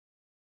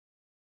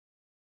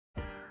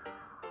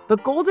The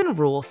golden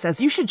rule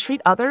says you should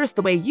treat others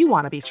the way you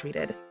want to be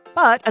treated.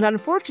 But an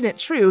unfortunate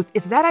truth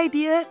is that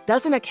idea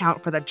doesn't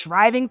account for the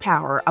driving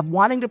power of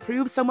wanting to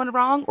prove someone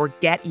wrong or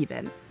get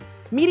even.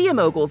 Media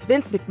moguls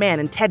Vince McMahon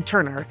and Ted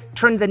Turner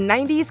turned the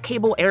 90s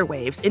cable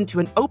airwaves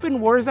into an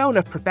open war zone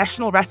of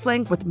professional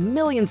wrestling with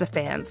millions of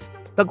fans.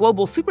 The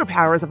global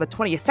superpowers of the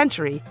 20th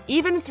century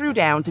even threw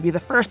down to be the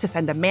first to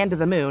send a man to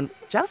the moon,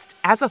 just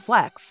as a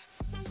flex.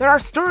 There are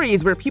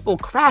stories where people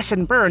crash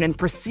and burn in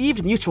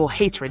perceived mutual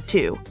hatred,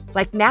 too,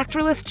 like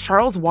naturalist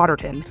Charles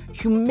Waterton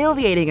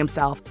humiliating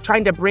himself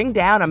trying to bring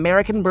down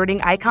American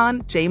birding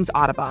icon James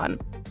Audubon.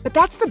 But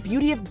that's the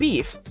beauty of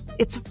beef.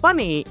 It's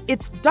funny,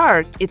 it's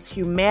dark, it's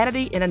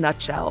humanity in a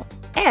nutshell.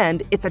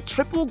 And it's a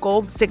triple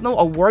gold signal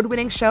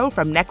award-winning show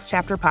from Next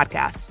Chapter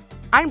Podcasts.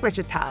 I'm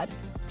Bridget Todd.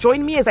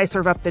 Join me as I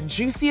serve up the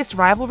juiciest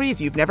rivalries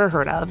you've never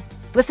heard of.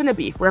 Listen to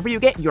Beef wherever you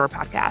get your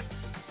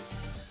podcasts.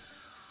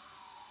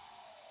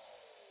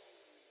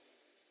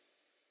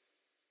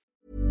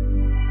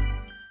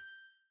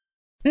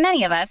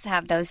 Many of us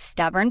have those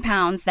stubborn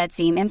pounds that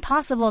seem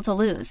impossible to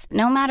lose,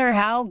 no matter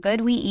how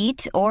good we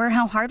eat or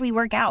how hard we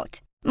work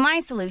out. My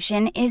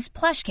solution is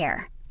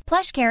PlushCare.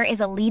 PlushCare is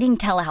a leading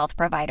telehealth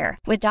provider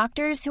with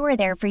doctors who are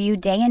there for you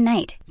day and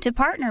night to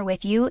partner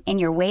with you in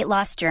your weight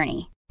loss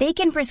journey. They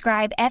can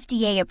prescribe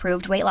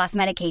FDA-approved weight loss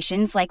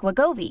medications like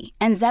Wegovy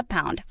and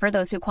Zepbound for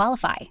those who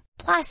qualify.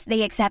 Plus,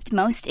 they accept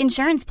most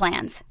insurance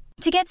plans.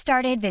 To get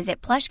started,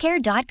 visit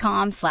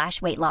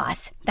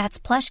plushcare.com/weightloss. That's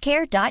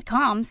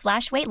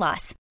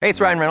plushcare.com/weightloss. Hey,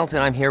 it's Ryan Reynolds,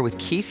 and I'm here with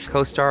Keith,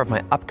 co-star of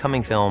my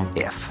upcoming film,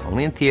 If,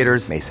 only in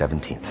theaters May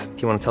 17th.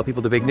 Do you want to tell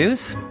people the big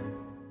news?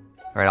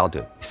 All right, I'll do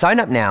it. Sign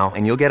up now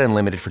and you'll get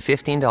unlimited for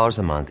 $15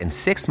 a month and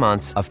 6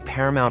 months of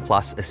Paramount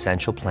Plus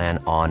Essential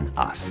Plan on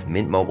us.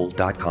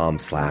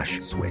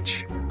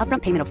 MintMobile.com/switch.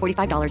 Upfront payment of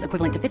 $45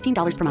 equivalent to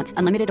 $15 per month.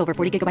 Unlimited over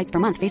 40 gigabytes per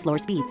month. Face lower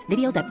speeds.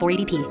 Videos at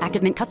 480p.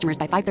 Active Mint customers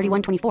by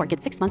 531.24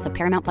 get 6 months of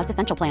Paramount Plus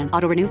Essential Plan.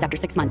 Auto renews after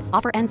 6 months.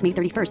 Offer ends May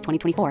 31st,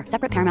 2024.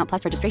 Separate Paramount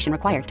Plus registration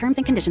required. Terms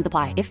and conditions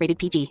apply if rated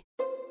PG.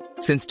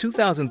 Since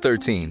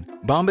 2013,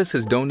 Bombas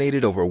has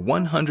donated over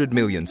 100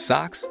 million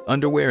socks,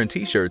 underwear, and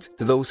T-shirts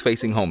to those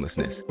facing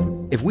homelessness.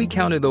 If we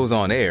counted those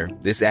on air,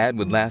 this ad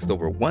would last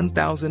over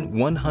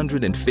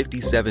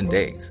 1,157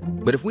 days.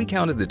 But if we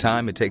counted the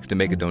time it takes to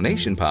make a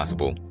donation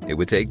possible, it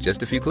would take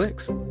just a few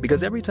clicks.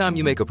 Because every time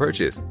you make a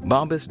purchase,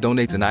 Bombas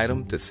donates an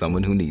item to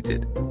someone who needs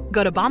it.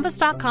 Go to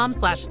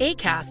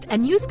bombas.com/ACAST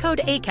and use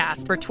code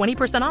ACAST for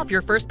 20% off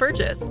your first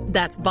purchase.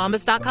 That's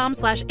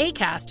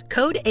bombas.com/ACAST,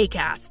 code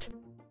ACAST.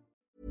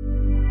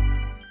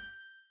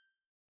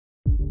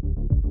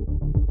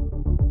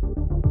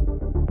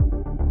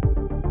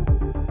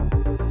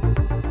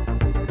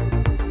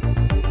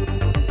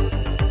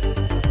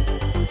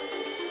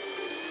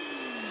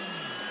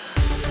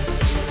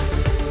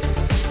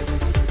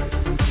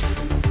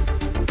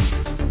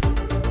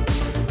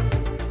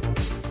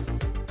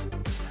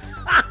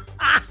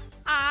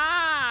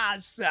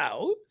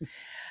 So,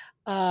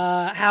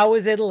 how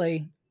was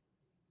Italy?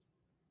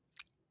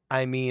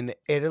 I mean,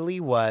 it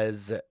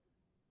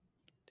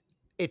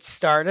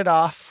started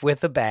off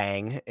with a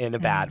bang in a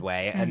bad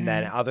way. And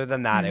then other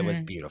than that, it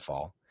was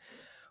beautiful.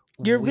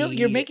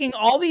 You're making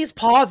all these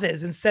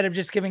pauses instead of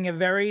just giving a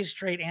very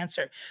straight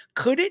answer.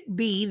 Could it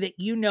be that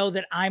you know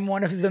that I'm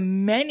one of the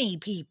many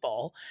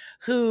people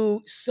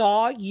who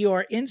saw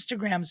your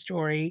Instagram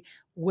story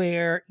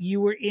where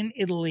you were in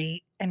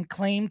Italy and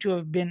claimed to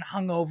have been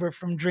hungover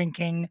from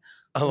drinking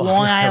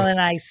Long Island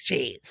iced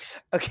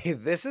teas? Okay,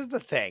 this is the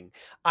thing.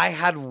 I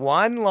had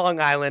one Long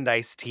Island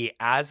iced tea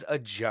as a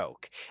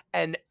joke,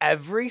 and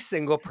every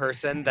single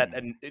person that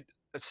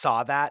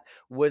saw that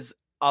was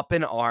up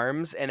in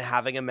arms and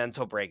having a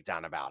mental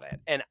breakdown about it.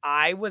 And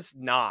I was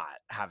not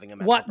having a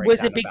mental breakdown. What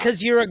was it,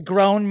 because you're a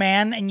grown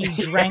man and you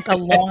drank a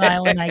Long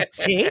Island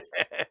iced tea?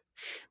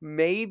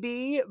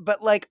 Maybe,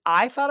 but like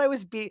I thought I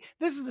was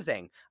this is the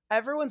thing.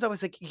 Everyone's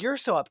always like, you're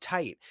so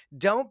uptight.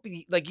 Don't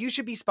be like, you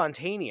should be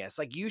spontaneous.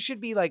 Like you should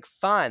be like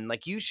fun.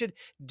 Like you should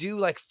do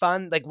like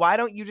fun. Like, why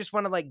don't you just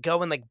want to like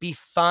go and like be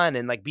fun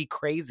and like be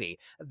crazy?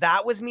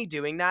 That was me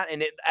doing that.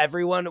 And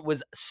everyone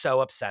was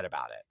so upset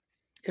about it.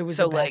 It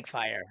was a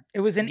backfire. It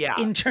was an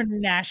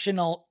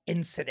international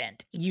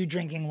incident. You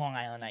drinking Long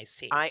Island iced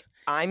teas.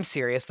 I'm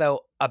serious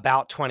though.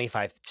 About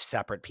 25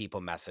 separate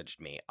people messaged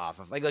me off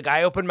of like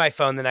I opened my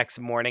phone the next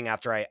morning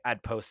after I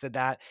had posted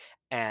that,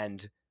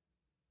 and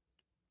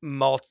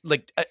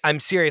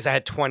I'm serious. I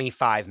had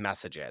 25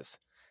 messages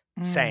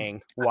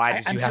saying,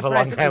 "Why did you have a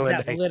Long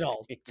Island iced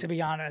little?" tea? To be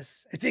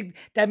honest, I think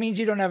that means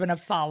you don't have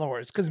enough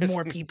followers because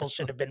more people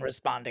should have been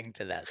responding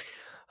to this.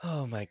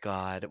 Oh my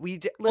God.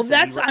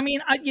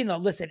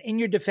 Listen, in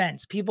your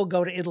defense, people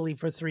go to Italy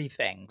for three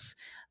things: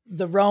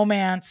 the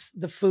romance,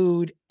 the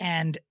food,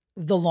 and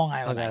the Long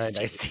Island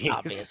iced teas,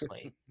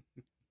 obviously.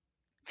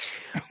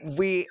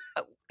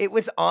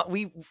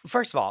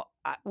 First of all,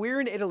 we're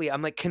in Italy.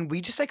 I'm like, can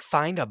we just like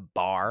find a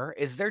bar?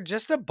 Is there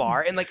just a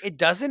bar? And like, it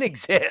doesn't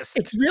exist.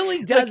 It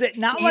really doesn't.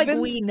 Not like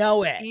we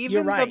know it.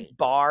 Even the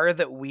bar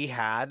that we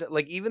had,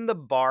 like even the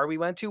bar we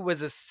went to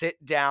was a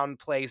sit down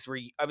place where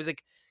I was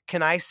like,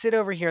 can I sit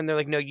over here? And they're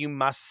like, no, you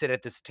must sit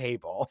at this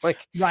table.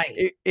 Like,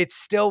 Right. It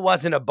still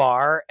wasn't a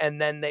bar.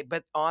 And then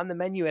but on the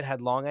menu, it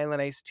had Long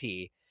Island iced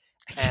tea.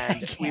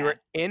 And we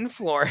were in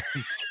Florence.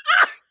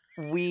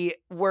 We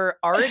were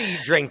already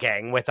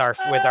drinking with our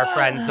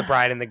friends, the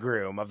bride and the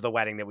groom of the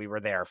wedding that we were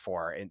there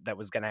for. That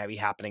was going to be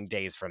happening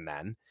days from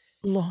then.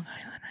 Long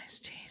Island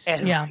iced teas.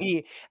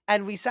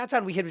 And we sat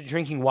down. We had been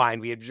drinking wine.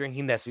 We had been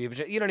drinking this. You know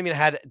what I mean? I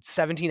had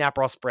 17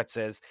 Aperol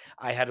spritzes.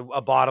 I had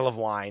a bottle of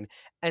wine.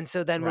 And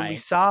so then when we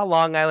saw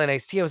Long Island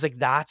iced tea, I was like,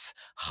 that's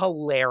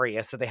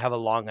hilarious that they have a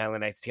Long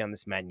Island iced tea on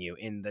this menu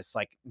in this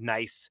like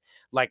nice,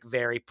 like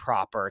very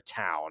proper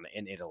town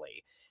in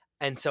Italy.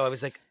 And so I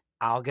was like,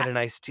 I'll get a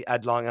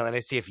Long Island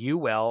iced tea if you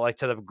will, like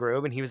to the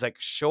groom. And he was like,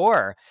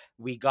 sure.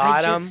 We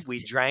got them. We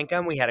drank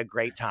them. We had a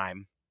great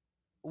time.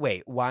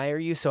 Wait, why are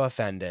you so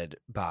offended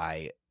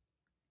by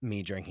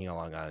me drinking a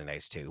Long Island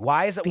iced tea?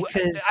 Why is it?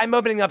 Because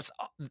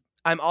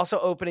I'm also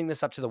opening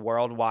this up to the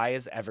world. Why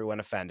is everyone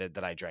offended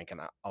that I drank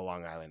a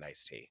Long Island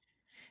iced tea?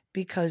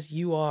 Because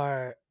you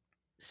are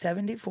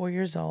 74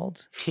 years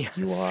old. Yes,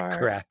 you are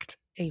correct.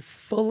 A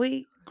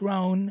fully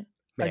grown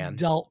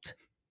adult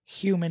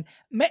human,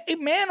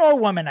 man or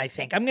woman, I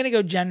think. I'm going to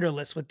go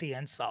genderless with the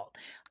insult.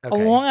 Okay.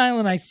 A Long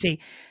Island iced tea.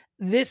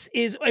 This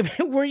is, I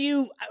mean, were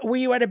you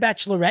at a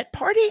bachelorette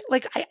party?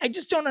 Like, I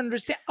just don't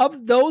understand.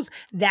 Of those,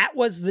 that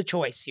was the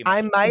choice you made.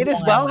 I might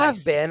as well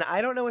have been.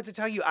 I don't know what to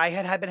tell you. I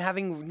had been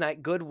having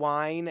like good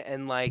wine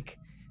and like.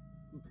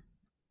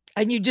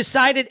 And you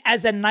decided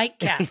as a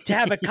nightcap to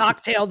have a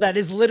cocktail that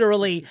is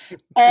literally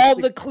all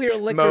the clear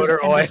liquors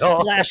and a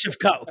splash of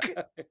Coke.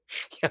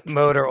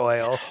 Motor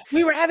oil.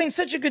 We were having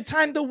such a good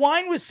time. The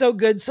wine was so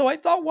good. So I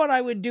thought what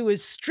I would do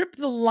is strip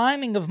the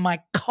lining of my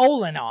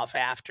colon off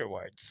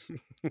afterwards.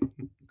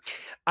 Can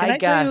I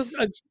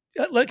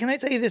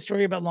tell you this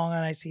story about Long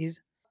Island iced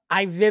teas?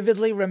 I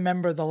vividly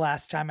remember the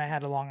last time I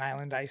had a Long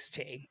Island iced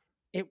tea.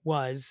 It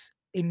was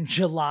in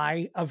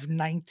July of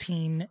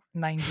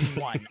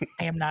 1991.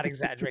 I am not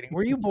exaggerating.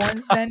 Were you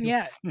born then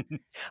yet?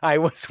 I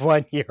was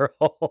 1 year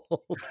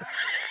old.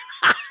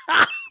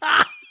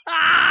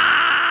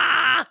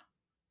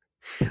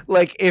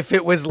 Like if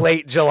it was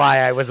late July,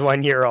 I was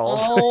 1 year old.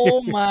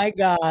 Oh my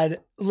God.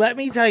 Let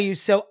me tell you.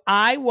 So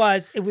it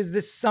was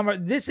this summer.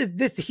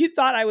 You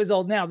thought I was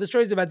old now. The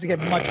story's about to get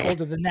much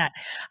older than that.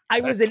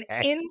 I was an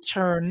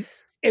intern.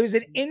 It was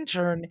an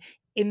intern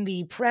in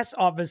the press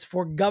office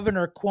for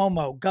Governor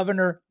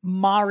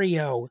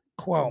Mario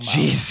Cuomo.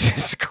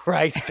 Jesus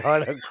Christ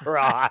on a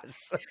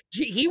cross.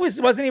 He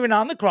wasn't even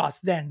on the cross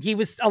then. He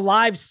was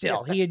alive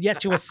still. He had yet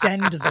to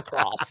ascend the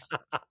cross.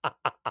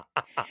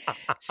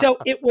 So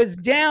it was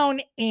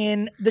down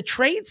in the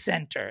Trade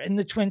Center in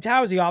the Twin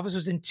Towers. The office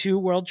was in 2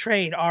 World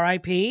Trade,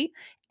 RIP.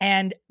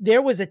 And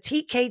there was a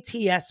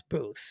TKTS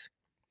booth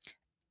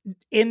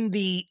in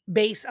the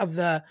base of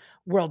the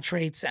World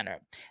Trade Center.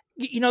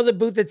 You know, the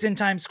booth that's in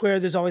Times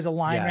Square, there's always a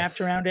line wrapped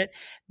around it.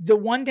 The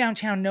one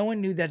downtown, no one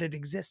knew that it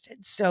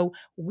existed. So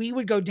we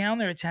would go down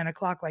there at 10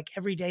 o'clock, like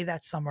every day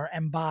that summer,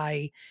 and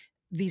buy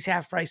these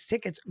half-price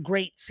tickets,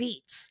 great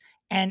seats.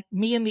 And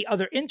me and the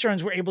other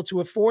interns were able to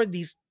afford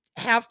these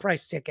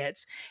half-price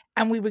tickets.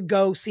 And we would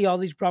go see all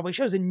these Broadway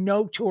shows, and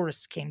no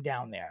tourists came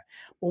down there.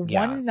 Well,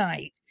 one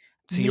night.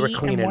 So you were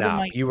cleaning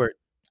up. You were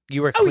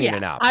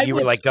cleaning up. You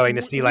were like going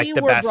to see like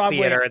the best Broadway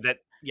theater that,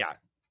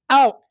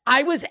 Oh,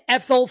 I was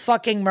Ethel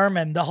fucking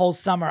Merman the whole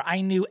summer.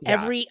 I knew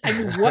I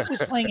knew what was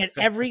playing at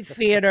every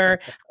theater.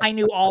 I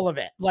knew all of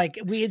it. Like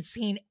we had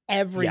seen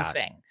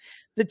everything.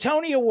 Yeah. The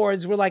Tony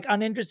Awards were like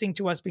uninteresting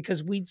to us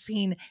because we'd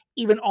seen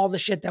even all the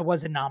shit that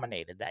wasn't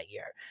nominated that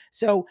year.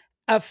 So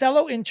a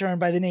fellow intern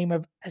by the name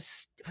of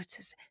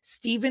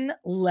Stephen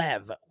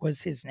Lev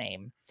was his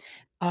name.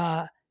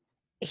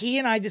 He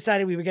and I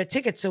decided we would get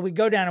tickets. So we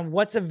go down and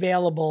what's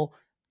available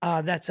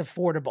that's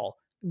affordable.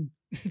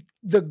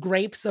 The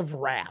Grapes of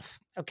Wrath.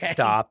 Okay.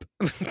 Stop.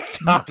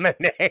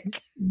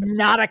 Dominic.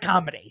 Not a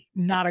comedy.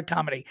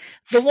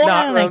 The Long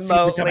Not Island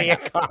remotely a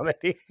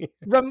comedy.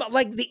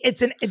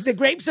 The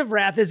Grapes of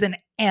Wrath is an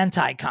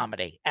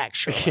anti-comedy,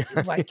 actually.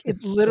 Like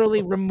it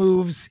literally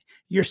removes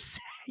your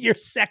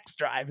sex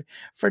drive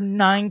for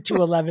 9 to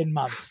 11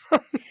 months.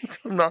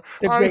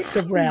 Grapes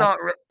of Wrath.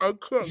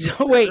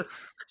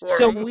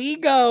 So we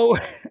go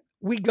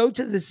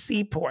to the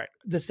Seaport,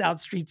 the South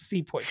Street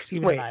Seaport.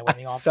 Steve and I, when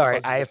the office. Sorry,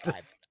 I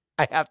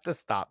have to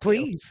stop.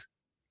 Please.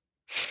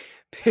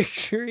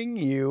 Picturing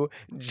you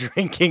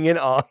drinking an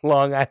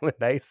Long Island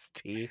iced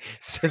tea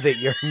so that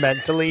you're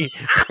mentally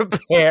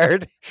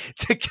prepared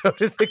to go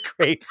to the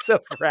Grapes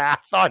of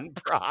Wrath on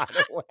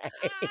Broadway.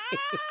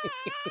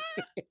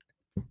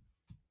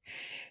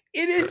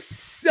 It is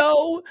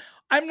so.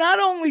 I'm not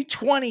only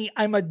 20,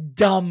 I'm a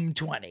dumb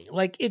 20.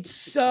 Like it's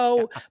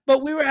so,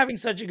 but we were having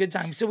such a good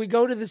time. So we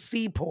go to the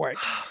Seaport,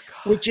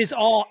 which is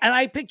all, and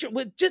I picture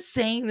with just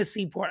saying the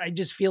Seaport, I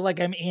just feel like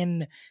I'm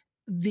in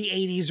the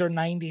 80s or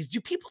 90s.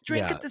 Do people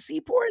drink at the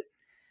Seaport?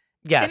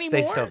 Yes,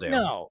 anymore? They still do.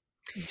 No.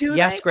 Do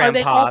yes, they?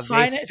 Grandpa.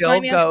 They still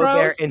go bros?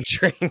 there and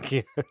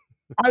drink.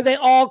 Are they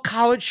all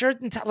collared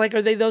shirt and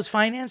are they those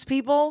finance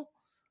people?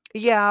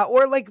 Yeah,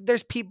 or like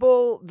there's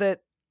people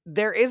that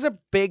there is a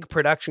big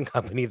production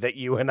company that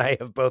you and I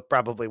have both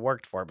probably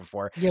worked for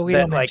before Yeah, we that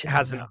don't like mention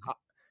has them, an though.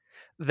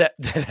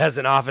 that has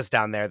an office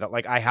down there that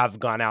like I have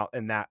gone out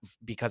in that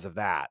because of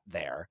that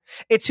there.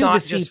 It's To the not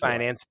just seaport.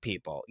 finance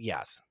people.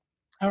 Yes.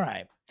 All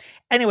right.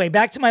 Anyway,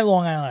 back to my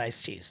Long Island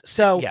iced teas.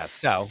 So Yes.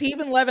 So Steve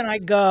and Lev and I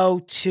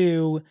go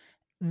to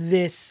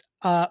this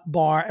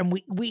bar, and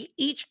we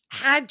each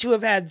had to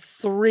have had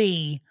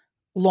 3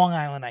 Long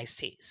Island iced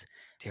teas,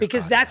 dear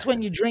because God, that's when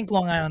imagine. you drink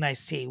Long Island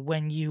iced tea,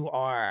 when you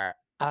are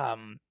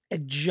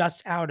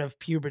just out of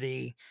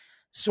puberty,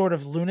 sort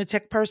of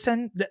lunatic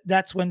person.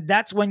 That's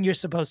when you're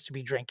supposed to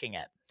be drinking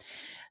it.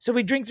 So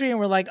we drink 3 and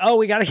we're like, oh,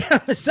 we got to get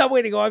on the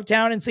subway to go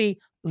uptown and see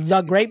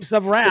the Grapes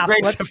of The Wrath.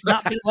 Grapes of Let's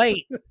not be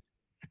late.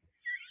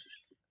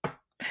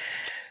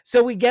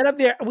 So we get up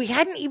there. We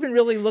hadn't even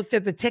really looked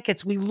at the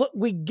tickets.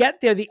 We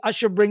get there. The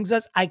usher brings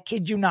us, I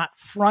kid you not,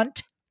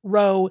 front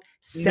row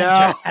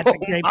center at the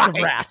Grapes of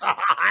Wrath.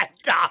 God,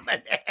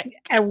 Dominic.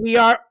 And we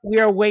are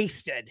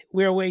wasted.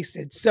 We're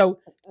wasted. So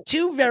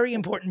 2 very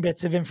important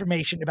bits of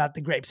information about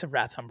the Grapes of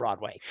Wrath on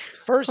Broadway.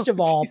 First of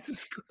all,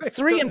 Jesus Christ.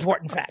 3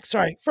 important facts.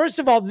 Sorry. First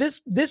of all,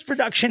 this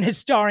production is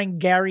starring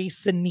Gary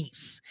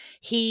Sinise.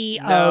 He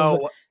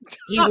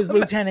was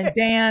Lieutenant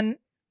Dan.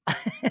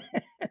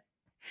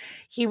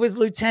 He was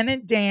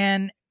Lieutenant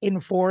Dan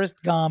in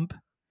Forrest Gump,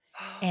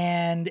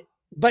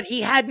 but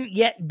he hadn't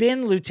yet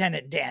been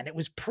Lieutenant Dan. It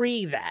was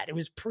pre that. It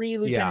was pre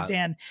Lieutenant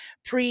Dan,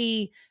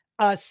 pre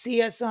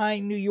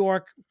CSI New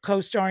York,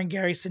 co-starring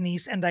Gary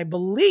Sinise, and I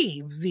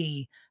believe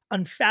the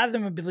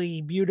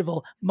unfathomably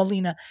beautiful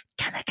Melina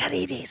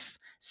Kanakaridis.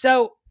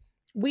 So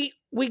we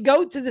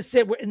go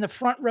to we're in the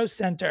front row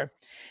center.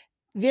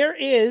 There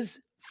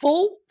is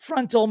full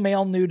frontal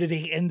male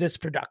nudity in this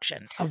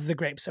production of The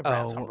Grapes of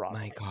Wrath on Broadway. Oh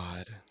my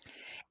God.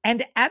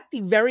 And at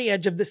the very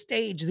edge of the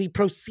stage, the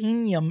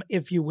proscenium,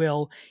 if you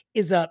will,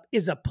 is a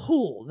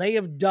pool. They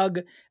have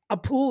dug a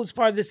pool as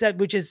part of the set,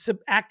 which is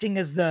acting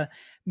as the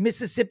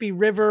Mississippi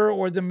River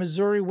or the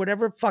Missouri,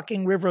 whatever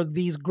fucking river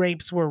these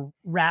grapes were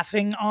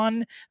raffing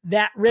on.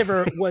 That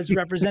river was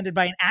represented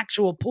by an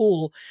actual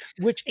pool,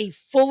 which a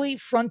fully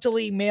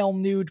frontally male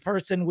nude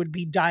person would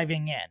be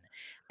diving in.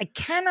 I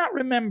cannot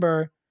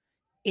remember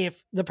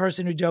if the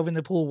person who dove in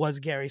the pool was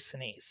Gary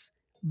Sinise,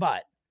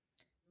 but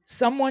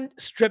someone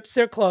strips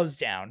their clothes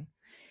down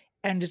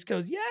and just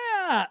goes,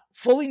 yeah,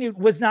 fully nude,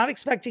 was not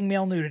expecting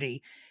male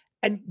nudity,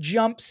 and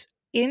jumps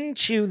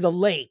into the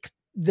lake,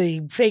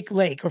 the fake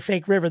lake or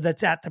fake river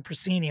that's at the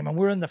proscenium, and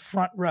we're in the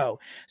front row.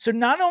 So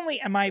not only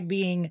am I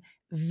being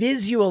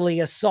visually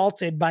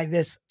assaulted by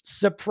this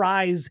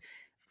surprise,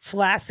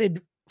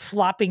 flaccid,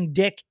 flopping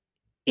dick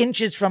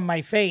inches from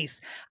my face,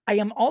 I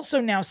am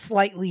also now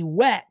slightly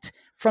wet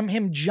from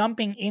him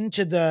jumping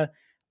into the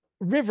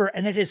river,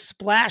 and it has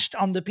splashed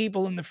on the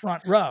people in the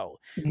front row.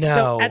 No.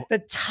 So at the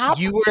top,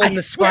 you were in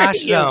the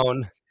splash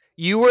zone.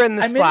 You were in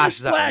the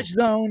splash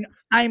zone.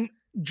 I'm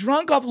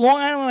drunk off Long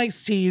Island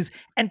iced teas,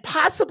 and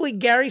possibly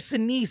Gary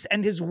Sinise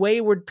and his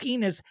wayward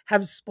penis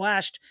have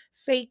splashed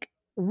fake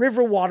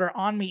river water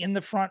on me in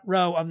the front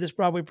row of this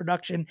Broadway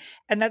production.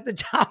 And at the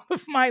top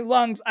of my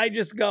lungs, I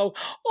just go,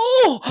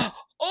 oh,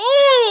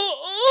 oh,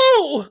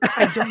 oh.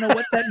 I don't know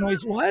what that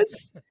noise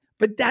was,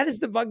 but that is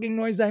the fucking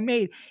noise I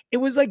made. It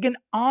was like an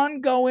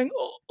ongoing,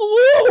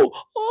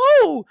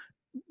 oh,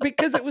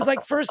 because it was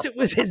like, first it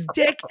was his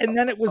dick, and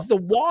then it was the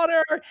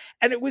water,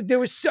 and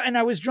and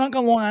I was drunk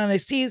on Long Island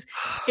iced teas.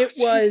 It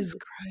was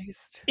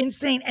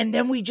insane. And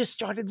then we just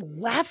started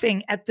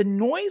laughing at the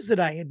noise that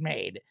I had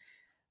made.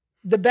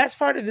 The best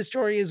part of the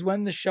story is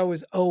when the show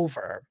is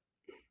over,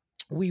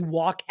 we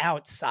walk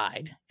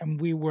outside,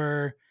 and we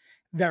were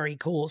very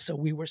cool. So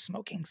we were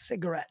smoking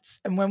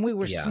cigarettes. And when we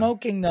were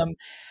smoking them,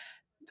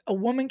 a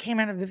woman came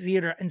out of the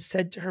theater and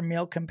said to her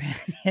male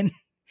companion,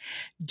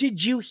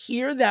 did you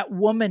hear that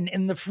woman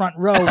in the front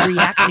row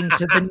reacting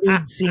to the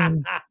nude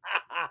scene?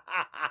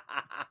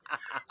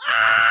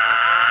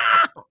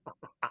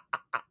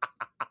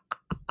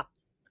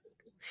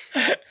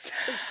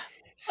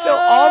 So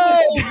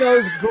all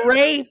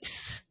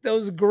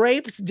those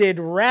grapes did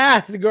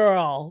wrath,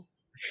 girl.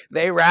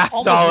 They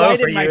wrathed all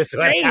over you is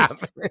what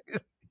happened.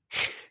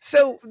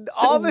 So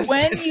all this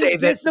to say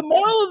that the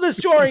moral of the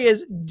story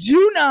is,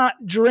 do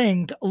not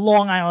drink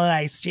Long Island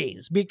iced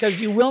teas,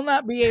 because you will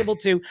not be able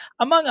to,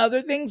 among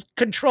other things,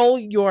 control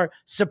your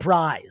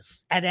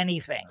surprise at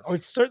anything, or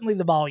certainly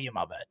the volume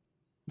of it.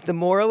 The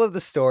moral of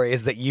the story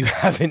is that you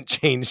haven't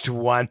changed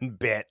one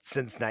bit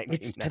since 1991.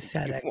 It's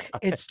pathetic.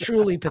 It's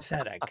truly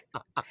pathetic.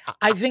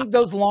 I think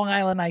those Long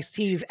Island iced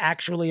teas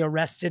actually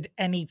arrested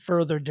any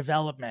further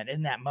development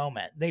in that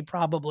moment. They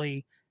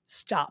probably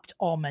stopped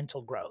all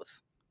mental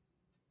growth.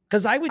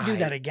 Because I would do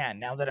that again.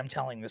 Now that I'm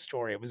telling the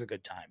story, it was a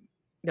good time.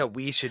 No,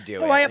 we should do it.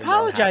 So I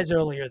apologize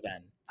earlier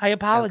then. I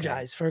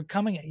apologize for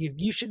coming at you.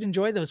 You should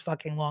enjoy those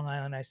fucking Long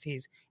Island iced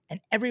teas. And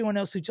everyone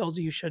else who told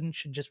you shouldn't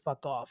should just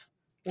fuck off.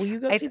 Will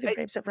you go see The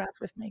Grapes of Wrath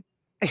with me?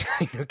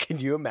 I know. Can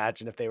you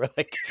imagine if they were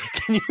like,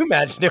 can you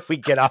imagine if we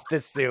get off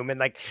this Zoom and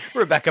like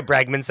Rebecca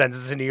Bregman sends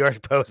us a New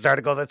York Post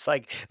article that's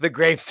like the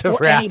Grapes of Or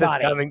Wrath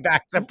anybody. is coming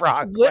back to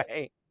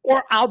Broadway.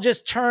 Or I'll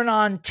just turn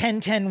on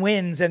 1010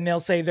 Wins and they'll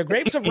say the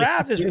Grapes of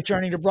Wrath is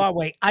returning to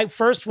Broadway. I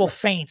first will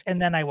faint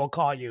and then I will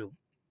call you.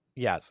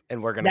 Yes.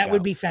 And we're going to That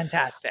would be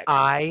fantastic.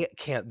 I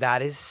can't.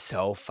 That is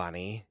so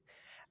funny.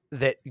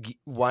 That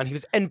one, he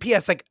was, and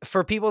P.S. like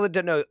for people that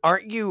don't know,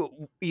 aren't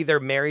you either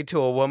married to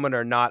a woman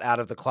or not out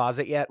of the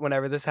closet yet?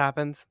 Whenever this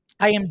happens,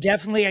 I am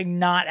definitely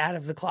not out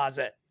of the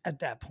closet at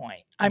that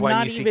point. I'm when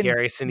not you see even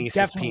Gary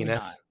Sinise's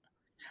penis.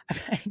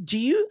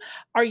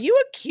 Are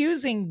you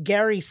accusing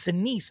Gary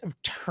Sinise of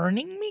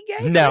turning me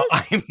gay? No,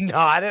 I'm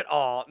not at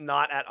all.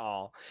 Not at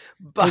all.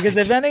 But because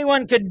if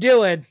anyone could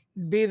do it,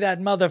 be that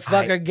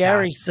motherfucker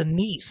Gary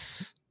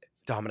Sinise.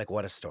 Dominic,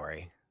 what a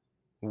story!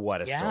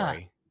 What a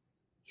story!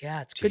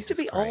 Yeah, it's good to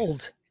be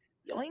old.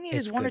 All you need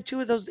is one or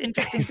two of those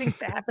interesting things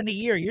to happen a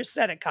year. You're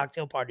set at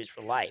cocktail parties for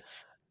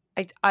life.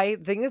 I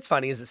think that's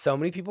funny is that so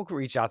many people could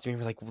reach out to me and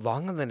be like,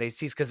 long on the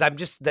Nacies, because I'm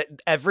just that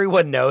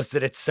everyone knows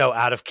that it's so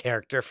out of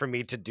character for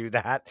me to do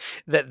that.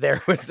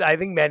 I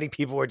think many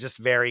people were just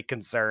very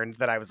concerned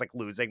that I was like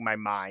losing my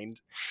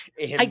mind.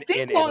 I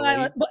think Long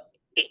Island, but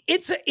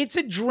it's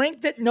a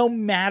drink that no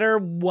matter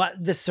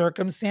what the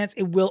circumstance,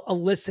 it will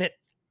elicit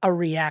a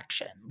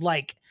reaction.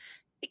 Like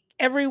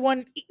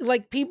everyone,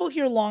 like people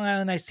hear Long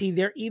Island Iced Tea,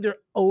 they're either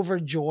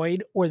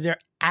overjoyed or they're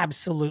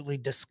absolutely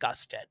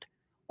disgusted.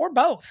 Or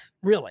both,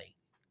 really.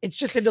 It's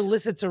just, it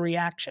elicits a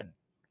reaction.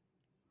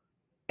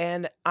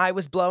 And I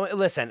was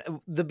listen,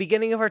 the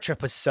beginning of our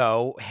trip was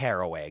so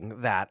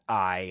harrowing that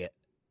I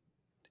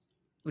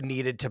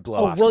needed to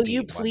blow off will steam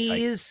you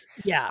please?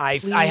 Please.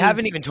 I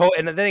haven't even told,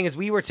 and the thing is,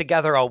 we were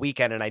together all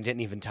weekend and I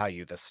didn't even tell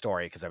you this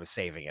story because I was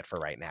saving it for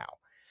right now.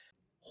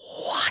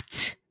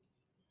 What?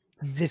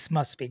 This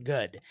must be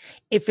good.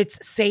 If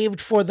it's saved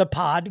for the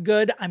pod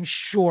good, I'm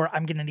sure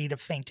I'm going to need a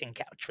fainting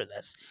couch for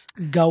this.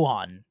 Go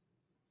on.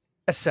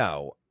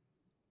 So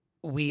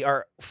we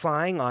are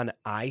flying on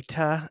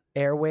ITA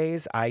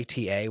Airways,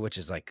 ITA, which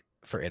is like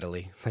for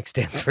Italy, like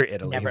stands for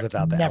Italy.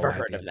 Never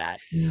heard of that.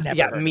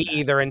 Me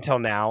either until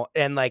now.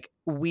 And like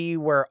we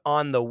were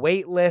on the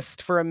wait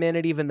list for a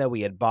minute, even though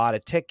we had bought a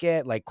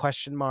ticket, like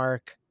question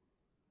mark.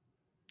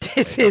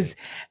 This is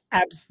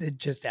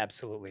just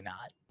absolutely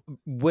not.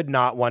 Would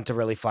not want to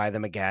really fly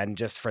them again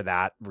just for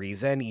that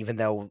reason, even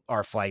though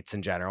our flights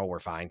in general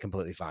were fine,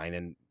 completely fine.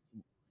 And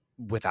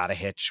without a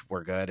hitch,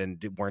 we're good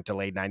and weren't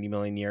delayed 90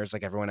 million years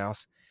like everyone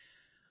else.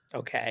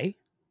 Okay.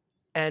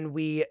 And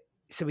we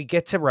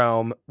get to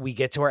Rome, we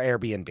get to our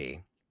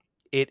Airbnb.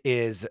 It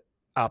is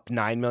up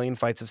 9 million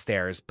flights of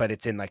stairs, but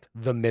it's in like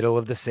the middle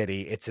of the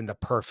city. It's in the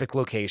perfect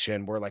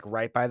location. We're like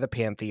right by the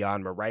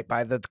Pantheon. We're right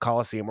by the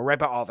Colosseum. We're right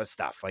by all this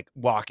stuff, like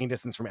walking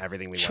distance from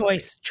everything we want to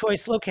see.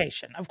 Choice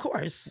location, of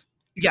course.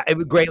 Yeah, it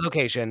was a great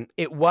location.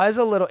 It was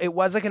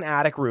like an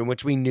attic room,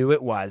 which we knew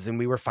it was, and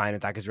we were fine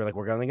with that because we were like,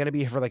 we're only going to be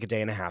here for like a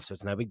day and a half, so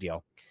it's no big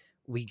deal.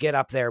 We get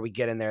up there, we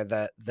get in there,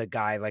 the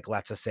guy like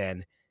lets us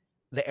in.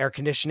 The air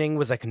conditioning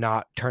was like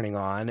not turning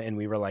on, and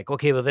we were like,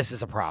 okay, well, this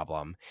is a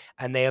problem.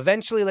 And they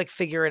eventually like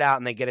figure it out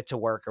and they get it to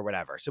work or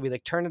whatever. So we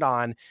like turn it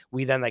on,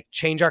 we then like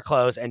change our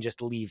clothes and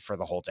just leave for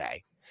the whole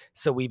day.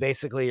 So we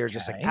basically are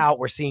just like out,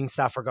 we're seeing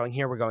stuff, we're going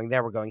here, we're going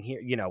there, we're going here,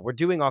 we're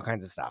doing all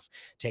kinds of stuff,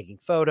 taking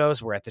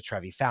photos, we're at the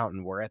Trevi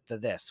Fountain, we're at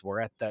we're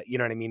at the, you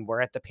know what I mean?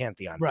 We're at the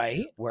Pantheon,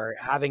 right? We're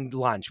having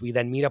lunch. We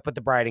then meet up with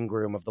the bride and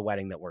groom of the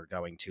wedding that we're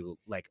going to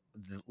like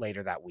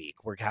later that week.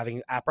 We're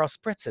having Aperol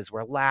spritzes,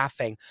 we're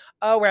laughing.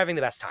 Oh, we're having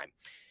the best time.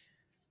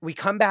 We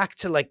come back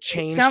to like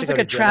change. It sounds like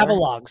a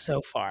travelogue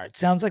so far. It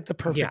sounds like the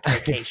perfect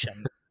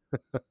vacation.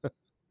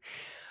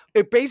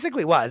 It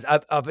basically was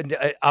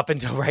up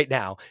until right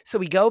now. So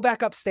we go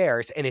back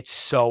upstairs and it's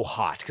so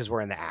hot because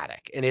we're in the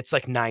attic and it's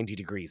like 90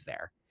 degrees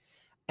there.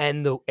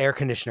 And the air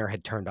conditioner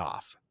had turned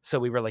off. So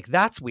we were like,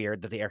 that's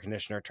weird that the air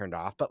conditioner turned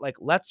off, but like,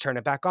 let's turn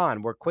it back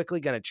on. We're quickly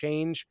going to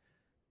change,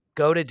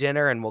 go to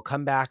dinner, and we'll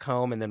come back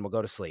home and then we'll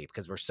go to sleep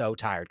because we're so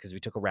tired because we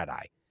took a red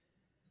eye.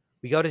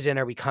 We go to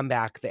dinner, we come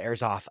back, the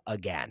air's off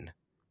again.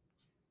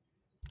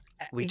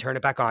 We turn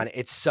it back on.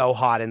 It's so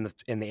hot in the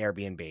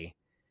Airbnb.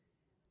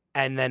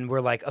 And then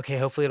we're like, okay,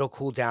 hopefully it'll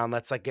cool down.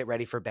 Let's like get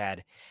ready for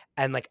bed.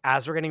 And like,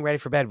 as we're getting ready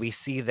for bed, we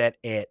see that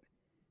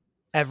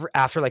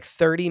after like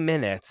 30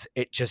 minutes,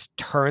 it just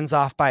turns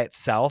off by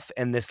itself.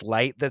 And this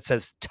light that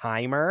says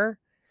timer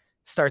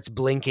starts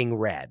blinking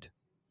red.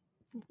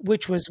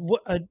 Which was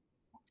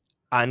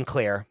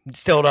unclear.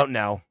 Still don't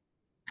know.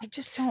 I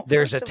just don't.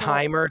 There's a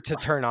timer to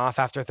turn off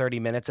after 30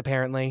 minutes,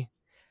 apparently.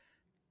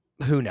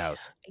 Who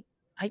knows?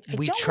 I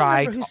don't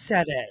remember who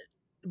said it,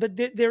 but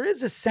there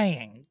is a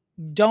saying.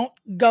 Don't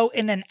go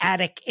in an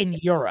attic in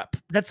Europe.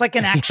 That's like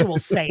an actual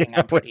saying,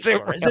 I'm pretty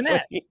sure, really? Isn't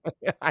it?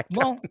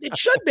 Well, it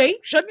should be,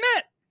 shouldn't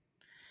it?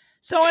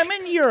 So I'm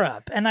in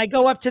Europe and I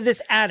go up to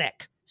this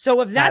attic.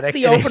 So if that's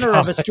the opener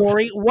of a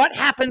story, what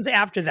happens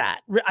after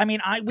that? I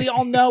mean, we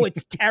all know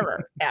it's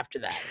terror after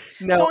that.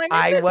 No, so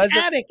I'm in this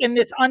attic in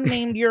this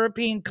unnamed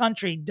European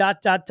country, ...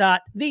 The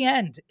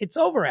end. It's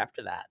over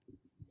after that.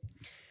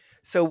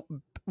 So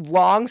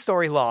long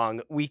story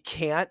long, we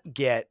can't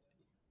get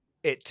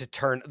it to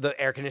turn the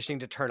air conditioning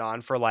to turn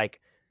on for like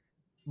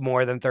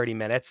more than 30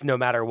 minutes, no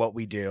matter what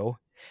we do.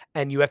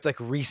 And you have to like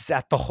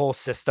reset the whole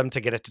system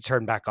to get it to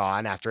turn back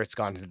on after it's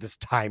gone into this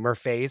timer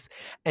phase.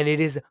 And it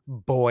is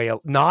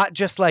not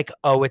just like,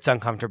 oh, it's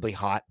uncomfortably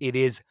hot. It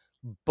is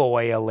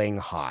boiling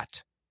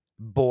hot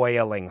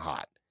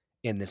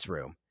in this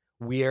room.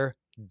 We're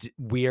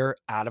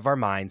out of our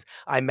minds.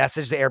 I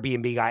messaged the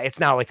Airbnb guy. It's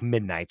now like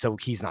midnight, so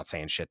he's not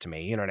saying shit to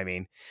me. You know what I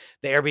mean?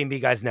 The Airbnb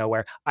guy's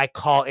nowhere. I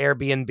call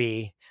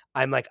Airbnb.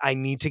 I'm like, I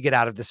need to get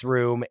out of this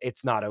room.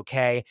 It's not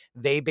okay.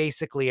 They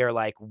basically are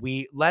like,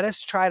 let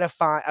us try to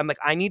find. I'm like,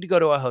 I need to go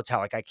to a hotel.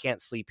 Like, I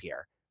can't sleep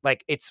here.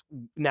 Like, it's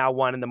now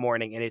 1 a.m.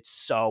 and it's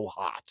so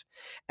hot.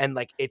 And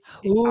like,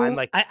 I'm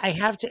like, I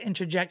have to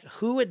interject.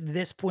 Who at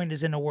this point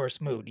is in a worse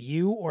mood,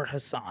 you or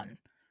Hassan?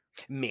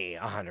 Me,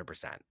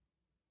 100%.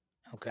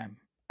 Okay.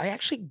 I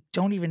actually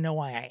don't even know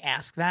why I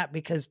asked that,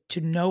 because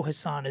to know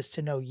Hassan is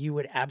to know you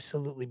would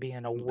absolutely be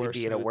in a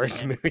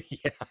worse mood.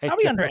 Yeah,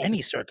 probably under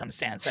any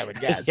circumstance, I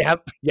would guess.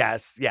 Yep.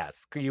 Yes.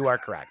 You are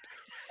correct.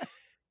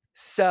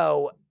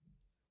 So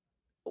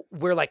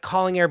we're like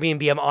calling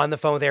Airbnb. I'm on the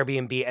phone with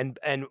Airbnb.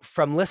 And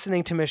from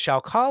listening to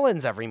Michelle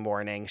Collins every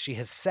morning, she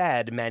has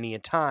said many a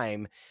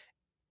time,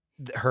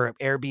 her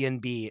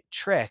Airbnb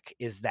trick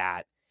is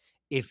that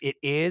if it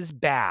is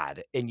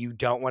bad and you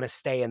don't want to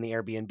stay in the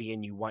Airbnb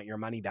and you want your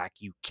money back,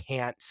 you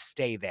can't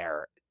stay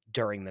there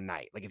during the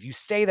night. Like if you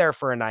stay there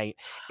for a night,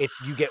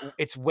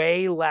 it's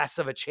way less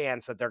of a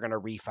chance that they're going to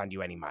refund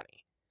you any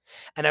money.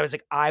 And I was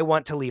like, I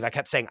want to leave. I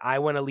kept saying, I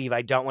want to leave.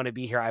 I don't want to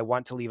be here. I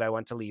want to leave.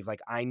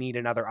 Like, I need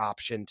another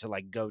option to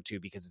like go to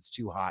because it's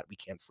too hot. We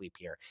can't sleep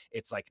here.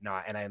 It's like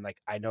not. And I'm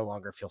like, I no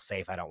longer feel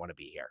safe. I don't want to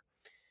be here.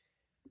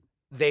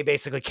 They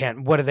basically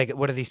can't. What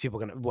are these people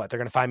going to, they're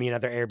going to find me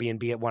another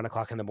Airbnb at 1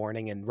 o'clock in the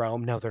morning in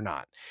Rome? No, they're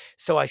not.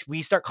 So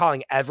we start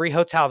calling every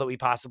hotel that we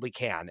possibly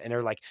can. And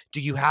they're like, do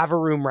you have a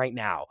room right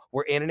now?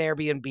 We're in an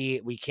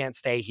Airbnb. We can't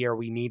stay here.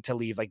 We need to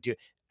leave. Like,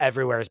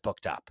 everywhere is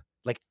booked up.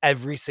 Like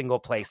every single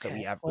place that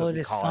we have. Well, it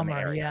is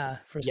summer. Yeah.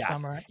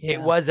 Summer. Yeah.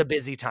 It was a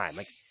busy time.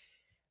 Like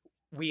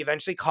we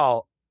eventually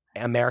call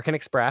American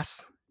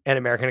Express, and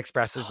American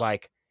Express is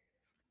like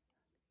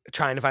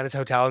trying to find this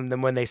hotel. And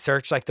then when they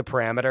search like the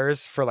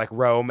parameters for like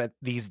Rome at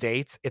these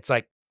dates, it's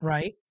like,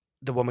 right.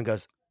 The woman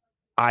goes,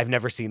 I've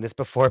never seen this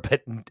before,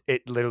 but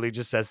it literally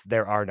just says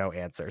there are no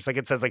answers. Like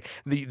it says like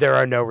there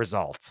are no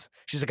results.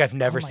 She's like, I've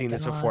never seen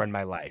this before in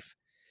my life.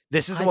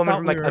 This is the woman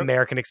from like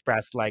American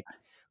Express, like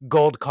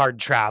Gold Card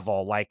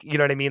Travel. Like, you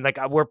know what I mean? Like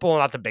we're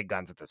pulling out the big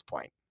guns at this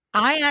point.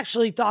 I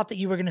actually thought that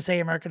you were going to say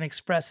American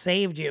Express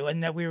saved you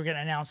and that we were going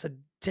to announce that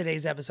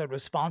today's episode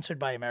was sponsored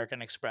by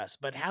American Express.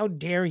 But how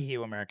dare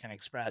you, American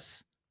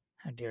Express?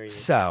 How dare you?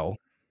 So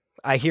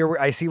I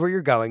see where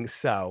you're going.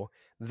 So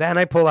then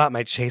I pull out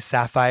my Chase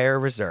Sapphire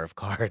Reserve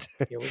card.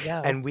 Here we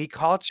go. And we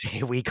call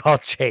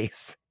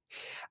Chase.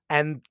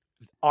 And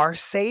our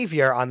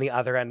savior on the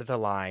other end of the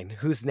line,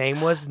 whose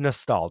name was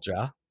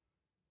Nostalgia.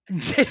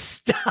 Just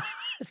stop.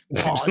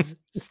 Pause.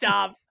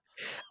 Stop.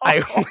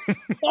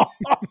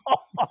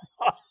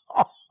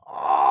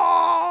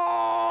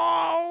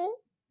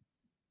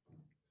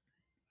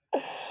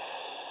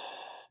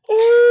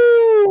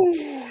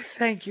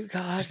 Thank you,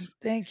 God.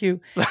 Thank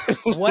you.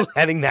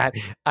 Letting that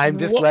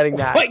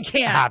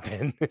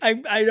happen.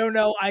 I don't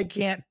know. I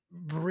can't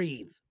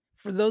breathe.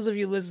 For those of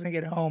you listening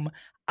at home,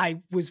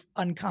 I was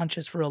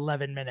unconscious for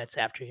 11 minutes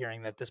after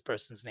hearing that this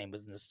person's name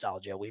was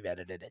Nostalgia. We've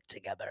edited it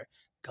together.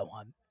 Go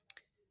on.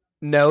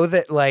 Know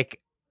that, like,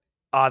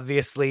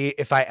 obviously,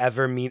 if I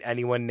ever meet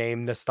anyone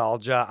named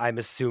Nostalgia, I'm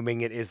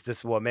assuming it is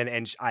this woman,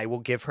 and I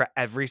will give her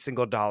every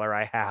single dollar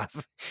I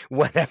have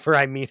whenever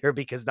I meet her,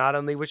 because not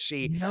only was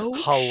she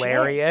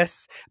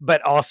hilarious,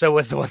 but also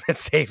was the one that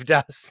saved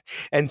us.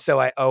 And so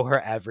I owe her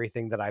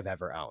everything that I've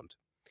ever owned.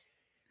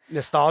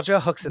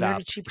 Nostalgia hooks it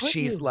up.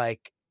 She's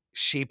like,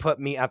 she put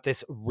me at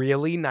this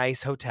really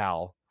nice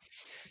hotel.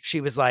 She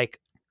was like,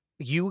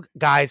 you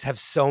guys have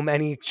so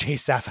many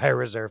Chase Sapphire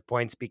Reserve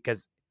points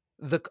because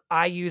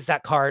I use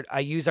that card.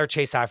 I use our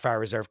Chase Sapphire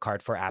Reserve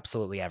card for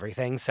absolutely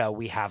everything. So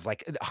we have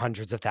like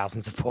hundreds of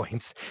thousands of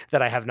points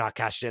that I have not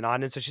cashed in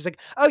on. And so she's like,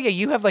 oh yeah,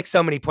 you have like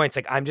so many points.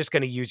 Like, I'm just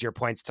going to use your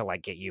points to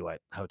like get you a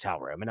hotel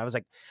room. And I was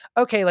like,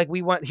 okay, like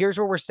here's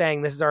where we're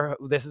staying. This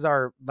is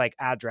our like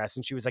address.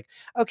 And she was like,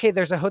 okay,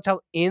 there's a hotel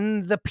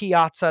in the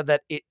piazza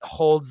that it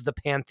holds the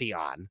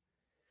Pantheon.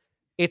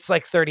 It's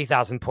like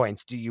 30,000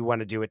 points. Do you want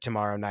to do it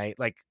tomorrow night?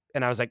 Like,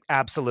 and I was like,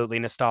 absolutely,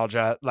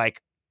 Nostalgia,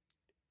 like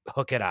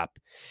hook it up.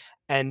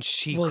 And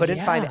they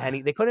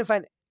couldn't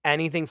find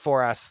anything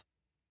for us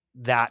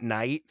that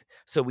night.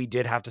 So we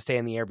did have to stay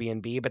in the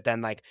Airbnb. But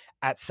then like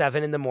at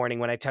 7 a.m,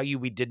 when I tell you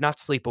we did not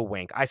sleep a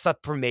wink, I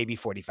slept for maybe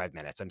 45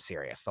 minutes. I'm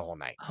serious, the whole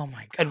night. Oh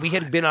my God. And we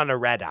had been on a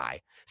red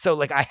eye. So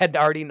like I had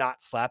already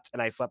not slept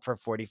and I slept for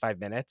 45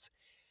 minutes.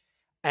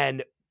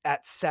 And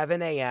at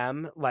 7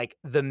 a.m, like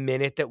the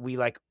minute that we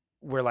like,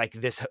 we're like,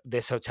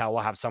 this hotel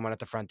will have someone at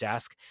the front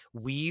desk,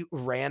 we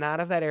ran out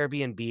of that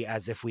Airbnb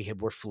as if we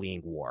were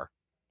fleeing war.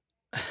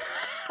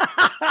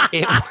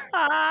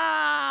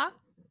 I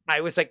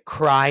was like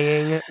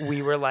crying.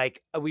 We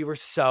were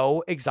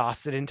so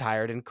exhausted and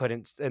tired and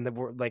couldn't, and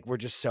we're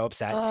just so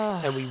upset.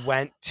 And we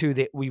went to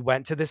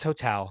this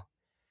hotel.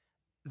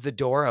 The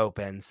door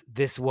opens.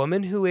 This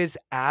woman who is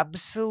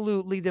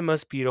absolutely the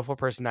most beautiful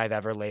person I've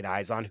ever laid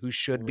eyes on, who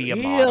should be a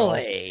model,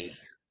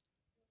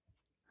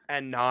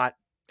 and not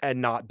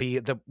be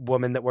the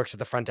woman that works at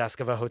the front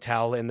desk of a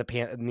hotel in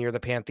near the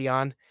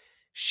Pantheon.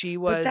 She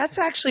was. But that's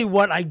actually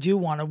what I do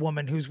want a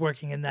woman who's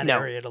working in that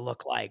area to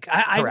look like.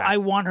 I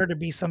want her to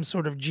be some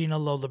sort of Gina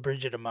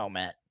Lollobrigida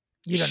moment.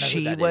 You don't know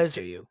who that is,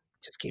 do you?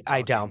 Just keep talking.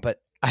 I don't,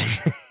 but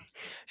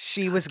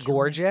she was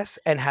gorgeous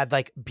and had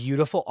like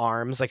beautiful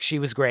arms. Like she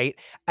was great.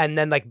 And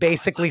then like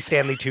basically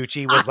Stanley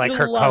Tucci was like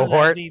her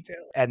cohort,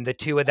 and the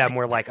two of them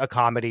were like a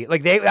comedy.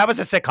 Like that was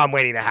a sitcom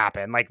waiting to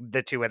happen. Like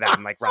the two of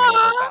them like running a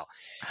hotel,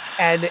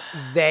 and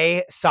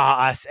they saw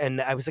us, and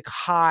I was like,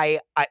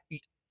 "Hi."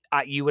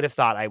 You would have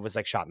thought I was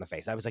like shot in the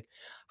face. I was like,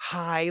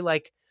 "Hi,"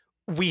 like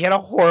we had a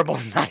horrible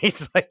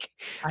night.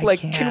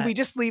 Can we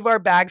just leave our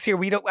bags here?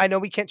 I know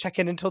we can't check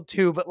in until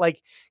 2, but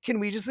like, can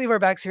we just leave our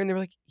bags here? And they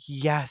were like,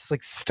 yes,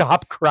 like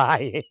stop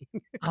crying.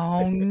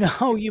 Oh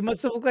no, you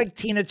must have looked like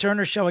Tina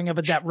Turner showing up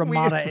at that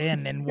Ramada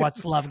Inn, and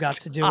what's love got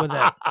to do with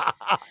it?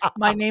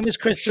 My name is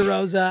Krista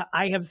Rosa.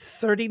 I have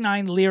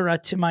 39 lira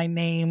to my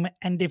name,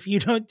 and if you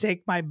don't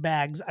take my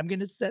bags, I'm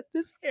gonna set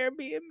this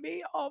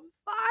Airbnb on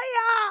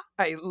fire.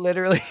 I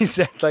literally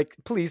said, like,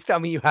 please tell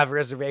me you have a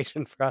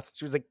reservation for us.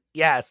 She was like,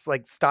 yes,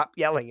 like stop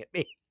yelling at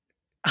me.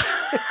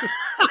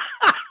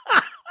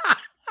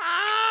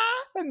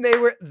 And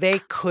they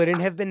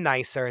couldn't have been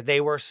nicer.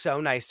 They were so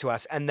nice to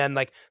us. And then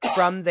like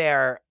from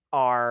there,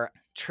 our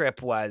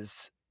trip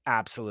was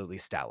absolutely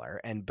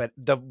stellar. But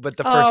the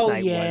first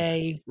night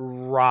was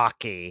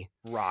rocky.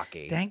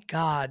 Thank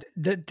God.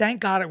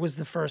 Thank God it was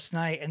the first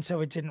night, and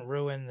so it didn't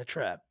ruin the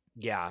trip.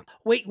 Yeah.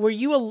 Wait, were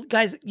you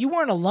guys? You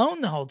weren't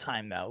alone the whole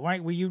time though,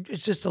 right? Were you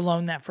just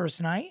alone that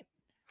first night?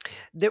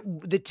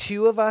 The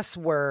two of us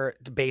were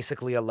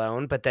basically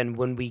alone, but then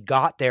when we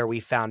got there, we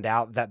found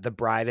out that the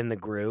bride and the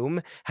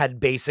groom had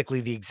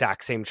basically the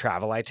exact same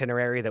travel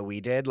itinerary that we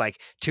did, like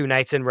 2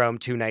 nights in Rome,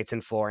 2 nights in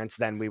Florence.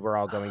 Then we were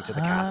all going to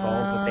the castle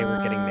that they were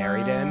getting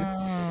married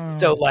in.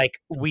 So like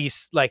we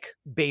like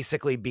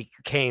basically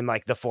became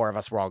like the 4 of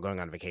us were all going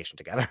on vacation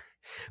together,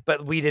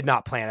 but we did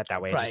not plan it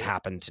that way. It just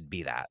happened to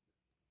be that.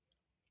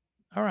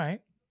 All right.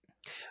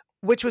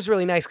 Which was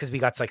really nice because we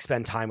got to like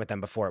spend time with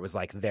them before it was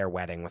like their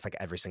wedding with like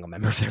every single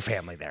member of their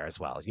family there as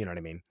well. You know what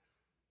I mean?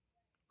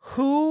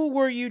 Who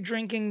were you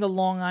drinking the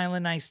Long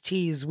Island iced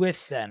teas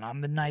with then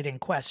on the night in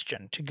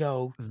question to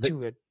go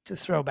to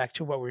throw back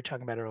to what we were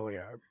talking about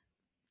earlier?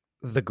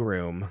 The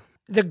groom.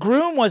 The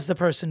groom was the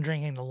person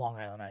drinking the Long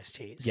Island iced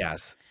teas.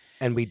 Yes.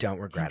 And we don't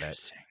regret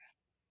it.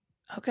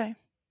 Okay.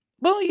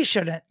 Well, you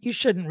shouldn't. You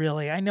shouldn't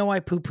really. I know I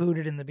poo-pooed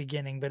it in the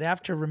beginning, but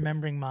after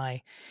remembering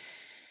my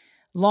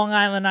Long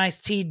Island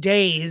iced tea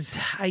days,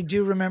 I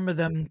do remember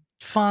them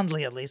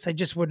fondly, at least. I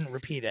just wouldn't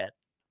repeat it.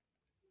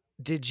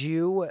 Did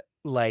you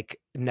like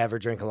never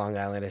drink a Long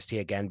Island iced tea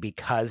again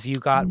because you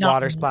got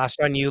water splashed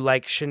on you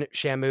like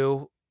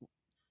Shamu?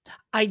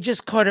 I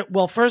just caught it.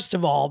 Well, first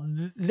of all,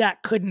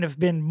 that couldn't have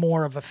been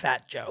more of a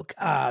fat joke.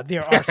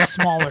 There are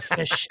smaller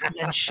fish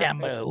than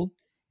Shamu.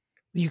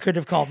 You could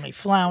have called me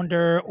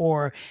Flounder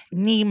or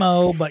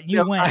Nemo, but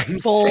you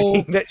went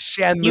full. That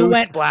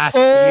Shamu splashed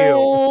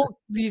you.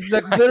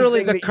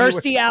 Literally the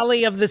Kirstie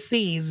Alley of the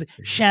seas,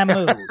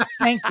 Shamu.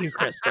 Thank you,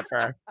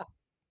 Christopher.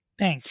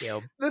 Thank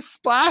you. The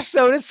splash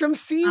zone is from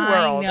SeaWorld.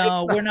 I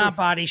know. We're not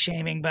body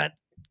shaming, but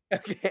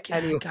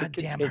anyway, God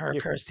damn her,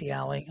 Kirstie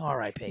Alley.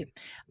 R.I.P.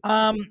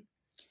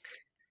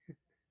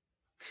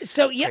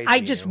 So yeah, Crazy I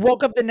just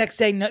woke up the next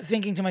day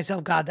thinking to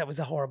myself, God, that was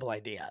a horrible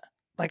idea.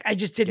 Like I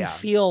just didn't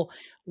feel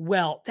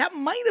well. That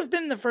might have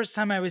been the first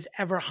time I was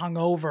ever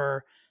hungover.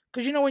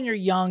 Because you know, when you're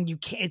young, you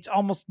can't. It's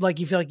almost like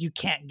you feel like you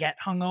can't get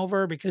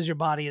hungover because your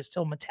body is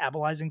still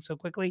metabolizing so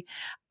quickly.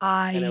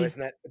 I know,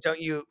 isn't that? Don't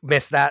you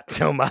miss that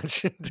so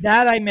much?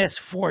 That I miss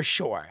for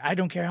sure. I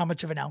don't care how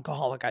much of an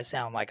alcoholic I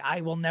sound like.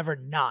 I will never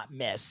not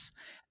miss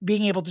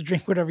being able to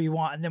drink whatever you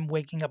want and then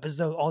waking up as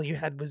though all you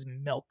had was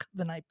milk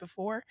the night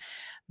before.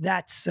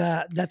 That's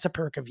a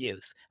perk of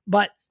youth.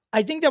 But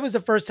I think that was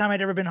the first time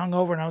I'd ever been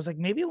hungover, and I was like,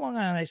 maybe Long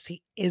Island iced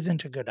tea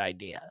isn't a good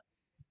idea.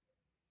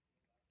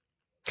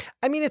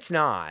 I mean, it's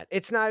not.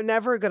 It's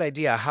never a good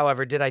idea.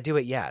 However, did I do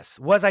it? Yes.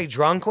 Was I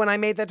drunk when I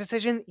made that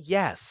decision?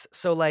 Yes.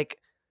 So, like,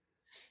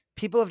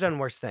 people have done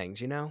worse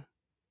things, you know?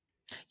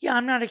 Yeah,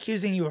 I'm not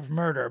accusing you of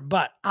murder,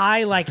 but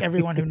I, like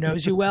everyone who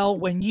knows you well,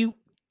 when you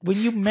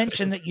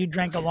mentioned that you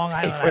drank a Long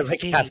Island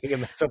iced tea, having a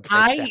mental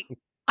breakdown.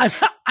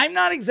 I'm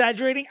not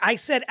exaggerating. I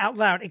said out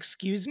loud,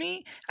 "Excuse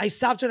me." I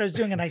stopped what I was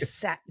doing and I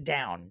sat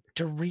down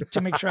to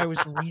make sure I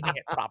was reading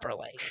it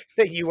properly.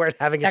 That you weren't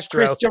having a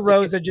stroke. That Krista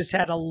Rosa just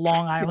had a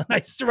Long Island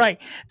iced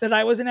right. That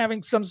I wasn't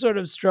having some sort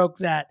of stroke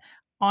that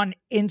on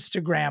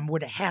Instagram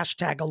would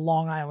hashtag a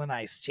Long Island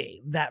iced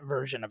tea. That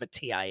version of a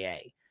TIA.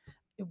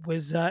 It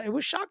was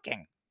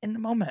shocking in the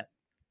moment.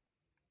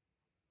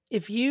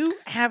 If you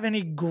have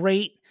any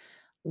great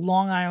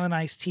Long Island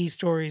iced tea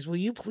stories, will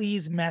you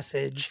please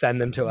message Send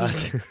them to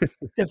us.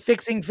 the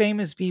Fixing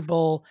Famous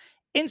People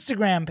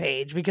Instagram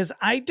page? Because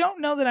I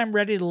don't know that I'm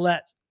ready to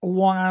let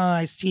Long Island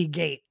iced tea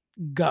gate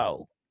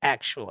go,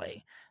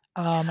 actually.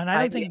 And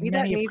I don't think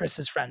many of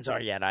Chris's friends are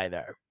yet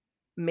either.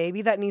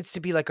 Maybe that needs to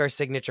be like our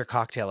signature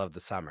cocktail of the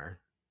summer.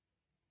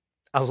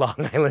 A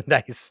Long Island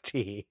iced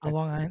tea. A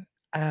Long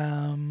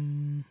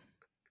Island.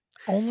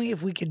 Only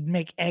if we could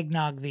make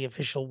eggnog the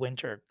official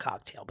winter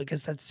cocktail,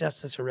 because that's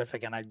just as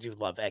horrific, and I do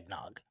love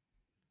eggnog.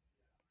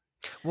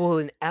 Well,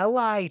 an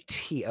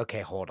LIT.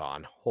 Okay, hold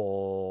on.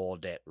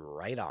 Hold it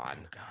right on.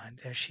 Oh God,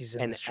 there she's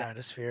in the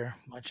stratosphere.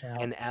 Watch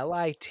out. An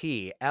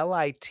LIT.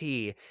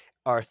 LIT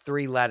are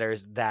 3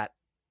 letters that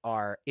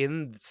are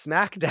in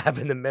smack dab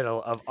in the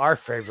middle of our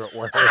favorite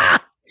word.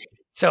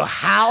 So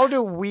how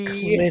do we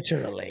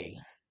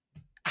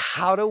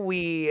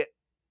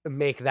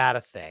make that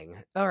a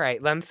thing? All right,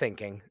 I'm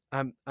thinking.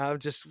 I'm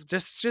just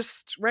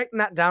writing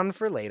that down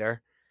for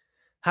later.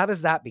 How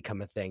does that become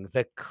a thing?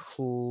 The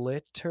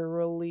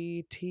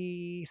clitorally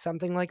tea,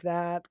 something like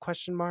that?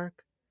 Question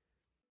mark.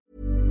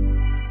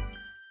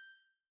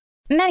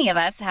 Many of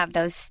us have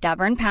those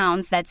stubborn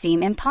pounds that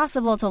seem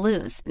impossible to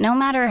lose, no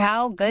matter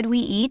how good we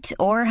eat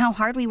or how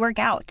hard we work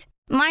out.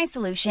 My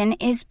solution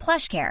is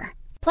PlushCare.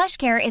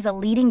 PlushCare is a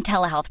leading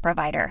telehealth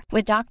provider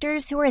with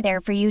doctors who are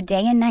there for you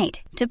day and night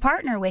to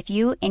partner with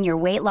you in your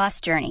weight loss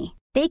journey.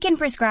 They can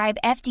prescribe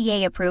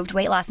FDA-approved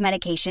weight loss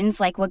medications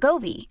like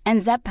Wegovy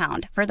and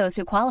Zepbound for those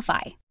who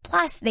qualify.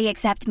 Plus, they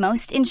accept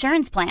most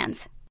insurance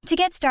plans. To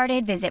get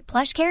started, visit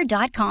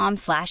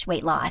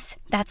plushcare.com/weightloss.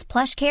 That's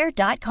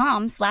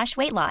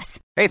plushcare.com/weightloss.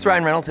 Hey, it's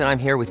Ryan Reynolds, and I'm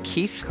here with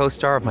Keith,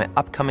 co-star of my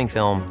upcoming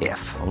film,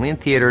 If, only in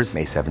theaters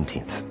May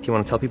 17th. Do you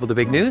want to tell people the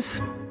big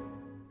news?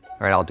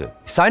 All right, I'll do it.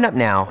 Sign up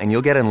now and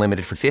you'll get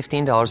unlimited for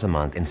 $15 a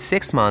month and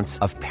 6 months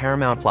of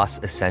Paramount Plus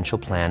Essential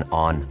Plan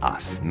on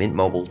us.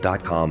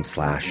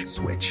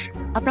 Mintmobile.com/switch.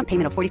 Upfront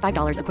payment of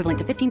 $45 equivalent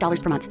to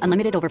 $15 per month.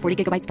 Unlimited over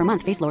 40 gigabytes per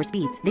month. Face lower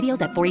speeds.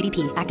 Videos at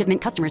 480p. Active Mint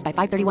customers by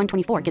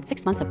 531.24 get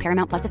 6 months of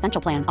Paramount Plus Essential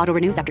Plan. Auto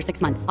renews after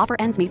 6 months. Offer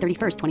ends May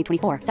 31st,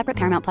 2024. Separate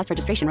Paramount Plus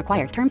registration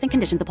required. Terms and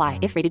conditions apply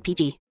if rated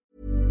PG.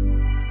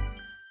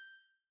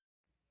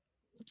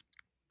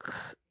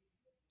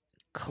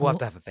 We'll have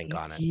to have a think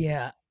on it.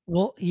 Yeah.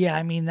 Well, yeah,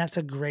 I mean, that's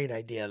a great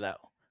idea, though.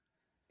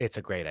 It's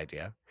a great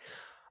idea.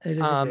 It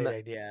is a great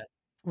idea.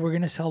 We're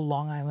going to sell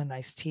Long Island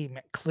iced tea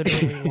mix,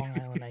 literally Long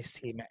Island iced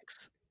tea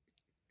mix.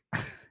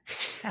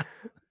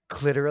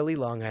 Literally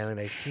Long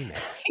Island iced tea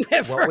mix.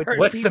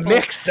 What's the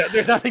mix?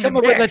 There's nothing come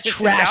up with a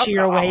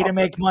trashier way to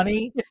make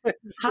money.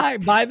 Hi,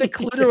 buy the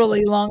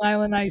literally Long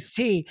Island iced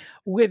tea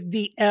with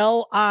the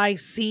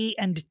LIC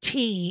and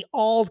T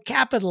all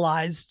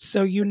capitalized,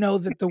 so you know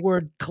that the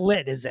word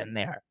clit is in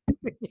there.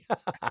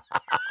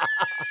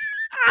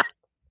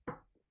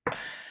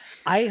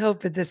 I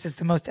hope that this is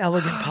the most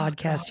elegant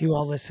podcast you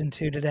all listen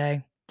to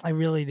today. I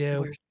really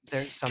do.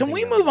 Can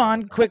we move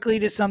on quickly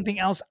to something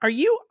else? Are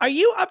you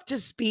up to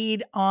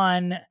speed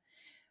on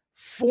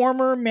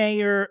former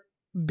Mayor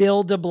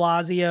Bill de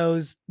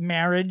Blasio's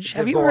marriage?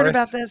 Have you heard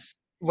about this?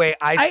 Wait,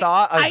 I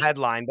saw a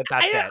headline, but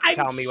that's it.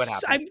 Tell me what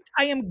happened.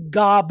 I am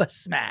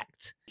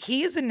gobsmacked.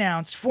 He has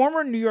announced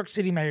former New York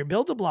City Mayor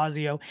Bill de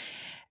Blasio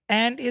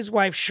and his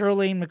wife,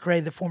 Shirlane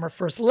McRae, the former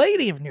First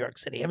Lady of New York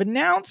City, have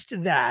announced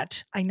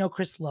that. I know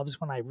Chris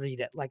loves when I read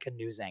it like a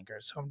news anchor,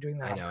 so I'm doing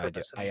that on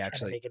purpose. I'm trying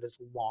to make it as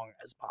long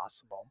as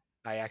possible.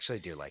 I actually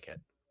do like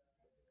it.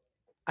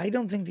 I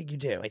don't think that you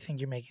do. I think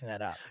you're making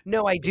that up.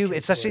 No, I do.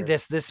 Especially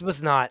this. This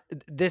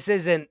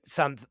isn't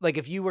something like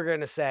if you were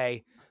going to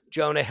say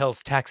Jonah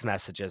Hill's text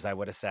messages, I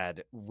would have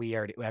said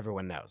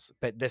everyone knows.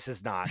 But this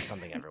is not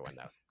something everyone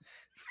knows.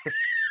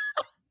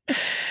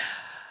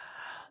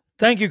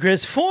 Thank you,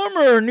 Chris.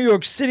 Former New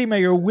York City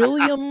Mayor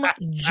William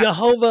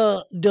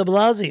Jehovah de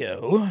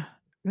Blasio.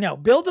 No,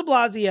 Bill de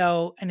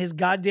Blasio and his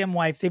goddamn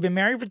wife, they've been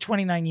married for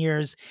 29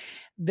 years.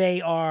 They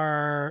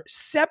are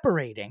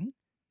separating.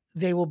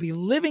 They will be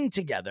living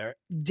together,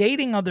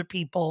 dating other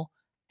people,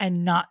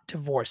 and not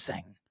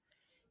divorcing.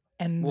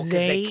 And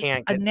they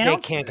can't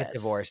get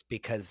divorced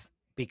because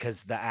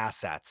the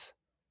assets.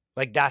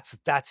 Like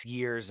that's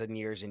years and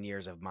years and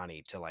years of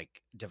money to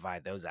like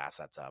divide those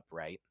assets up,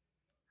 right?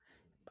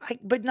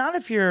 But not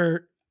if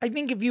you're, I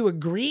think if you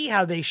agree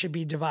how they should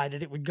be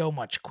divided, it would go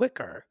much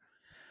quicker.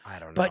 I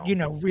don't know. But,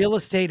 real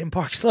estate in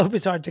Park Slope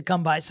is hard to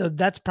come by. So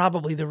that's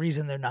probably the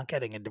reason they're not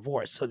getting a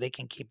divorce. So they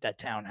can keep that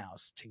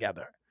townhouse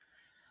together.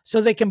 So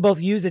they can both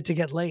use it to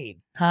get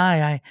laid.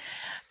 Hi, I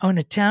own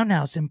a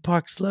townhouse in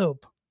Park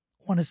Slope.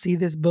 Want to see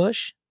this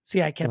bush?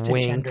 See, I kept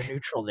it gender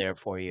neutral there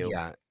for you.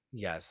 Yeah.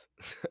 Yes.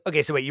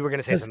 Okay. So wait, you were going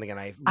to say something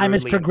and I'm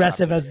as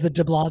progressive as the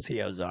de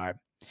Blasios are.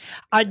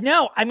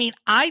 No, I mean,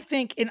 I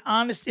think in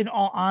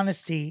all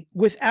honesty,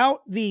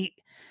 without the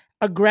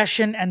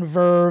aggression and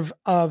verve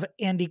of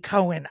Andy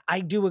Cohen,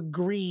 I do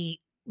agree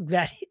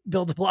that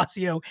Bill de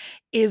Blasio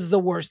is the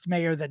worst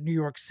mayor that New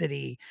York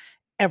City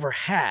ever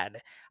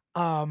had.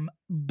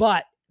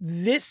 But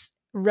this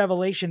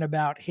revelation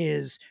about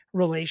his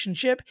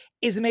relationship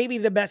is maybe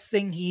the best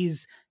thing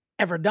he's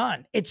ever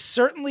done. It's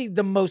certainly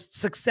the most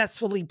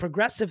successfully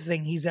progressive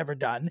thing he's ever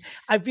done.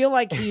 I feel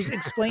like he's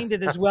explained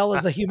it as well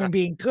as a human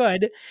being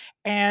could.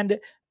 And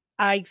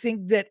I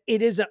think that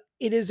it is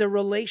a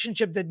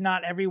relationship that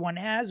not everyone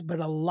has, but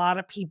a lot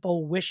of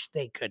people wish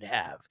they could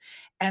have.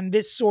 And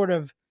this sort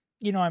of,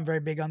 I'm very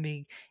big on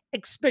the,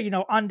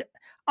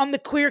 on the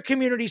queer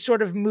community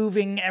sort of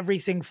moving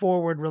everything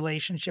forward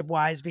relationship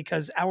wise,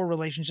 because our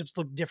relationships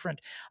look different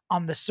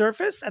on the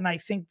surface. And I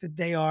think that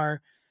they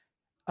are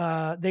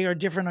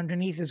different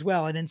underneath as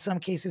well. And in some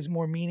cases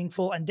more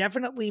meaningful and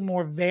definitely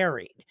more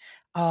varied.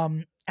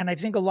 And I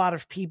think a lot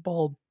of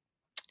people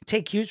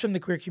take cues from the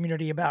queer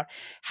community about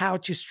how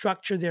to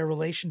structure their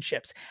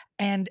relationships.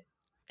 And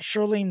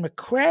Chirlane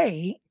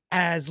McCray,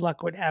 as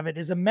luck would have it,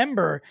 is a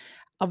member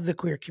of the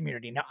queer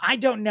community. Now, I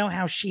don't know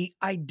how she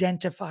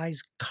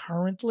identifies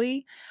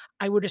currently.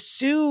 I would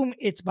assume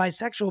it's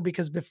bisexual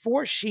because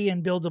before she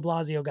and Bill de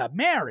Blasio got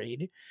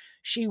married,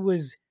 she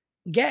was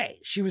gay.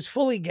 She was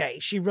fully gay.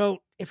 She wrote,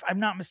 if I'm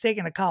not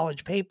mistaken, a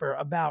college paper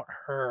about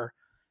her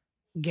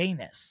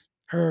gayness,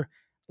 her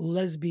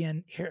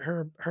lesbian,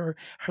 her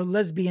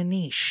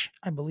lesbianiche,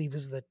 I believe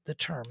is the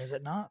term. Is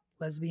it not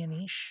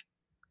lesbianiche?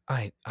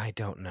 I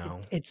don't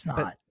know. It's not.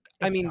 But,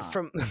 I mean, not.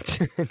 from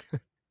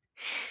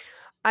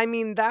I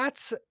mean,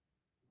 that's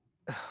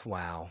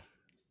wow.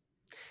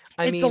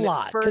 It's a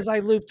lot because I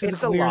looped the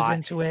queers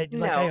into it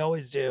like I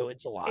always do.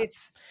 It's a lot.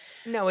 It's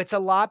a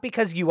lot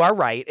because you are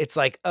right. It's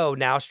like, oh,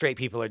 now straight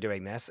people are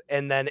doing this.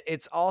 And then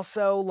it's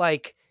also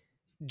like,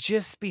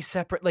 just be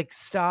separate. Like,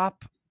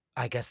 stop.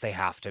 I guess it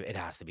has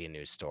to be a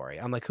news story.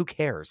 I'm like, who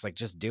cares? Like,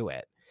 just do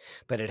it.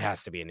 But it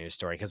has to be a news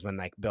story because when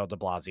like Bill de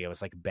Blasio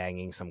was like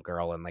banging some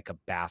girl in like a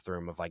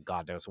bathroom of like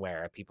God knows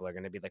where, people are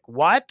going to be like,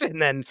 what?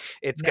 And then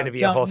it's going to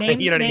be a whole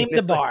thing. You know what I mean? Name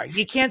the bar.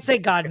 You can't say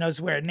God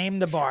knows where. Name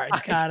the bar.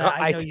 It's gotta.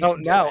 I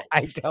don't know.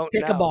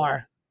 Pick a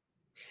bar.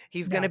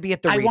 He's going to be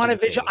at the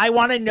Regency. I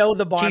want to know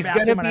the bar. He's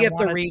going to be at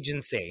the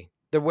Regency.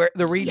 The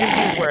Regency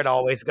is where it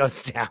always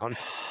goes down.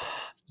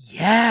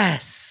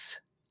 Yes.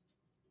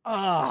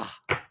 Now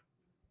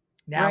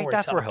right, we're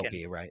that's talking. where he'll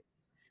be, right?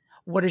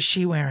 What is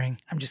she wearing?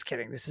 I'm just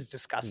kidding. This is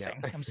disgusting.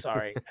 No. I'm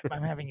sorry.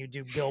 I'm having you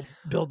do Bill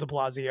de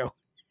Blasio.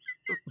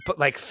 But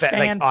like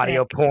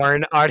audio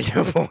porn.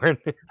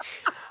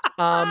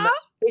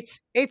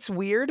 It's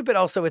weird, but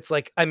also it's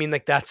like, I mean,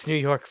 like that's New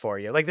York for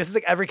you. Like this is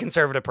like every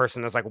conservative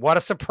person is like, what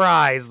a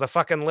surprise. The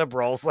fucking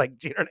liberals. Like,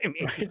 do you know what I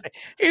mean? Like,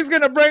 he's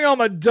going to bring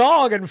home a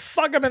dog and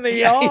fuck him in the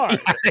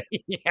yard.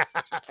 Yeah.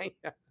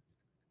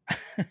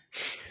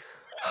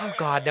 Oh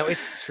God, no,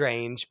 it's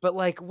strange. But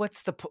like,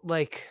 what's the,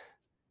 like,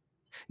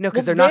 no,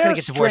 because they're not going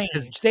to get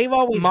divorced. They've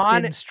always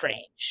been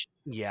strange.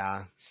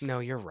 Yeah. No,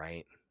 you're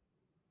right.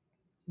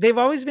 They've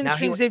always been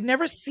strange. They've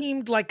never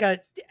seemed like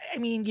I'm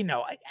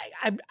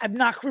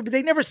not, but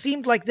they never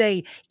seemed like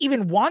they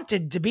even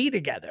wanted to be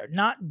together,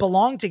 not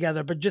belong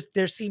together, but just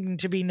there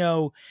seemed to be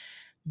no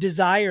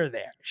desire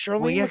there.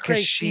 Chirlane McCray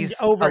she's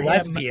over a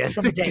lesbian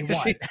from day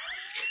one.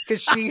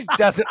 Because she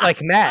doesn't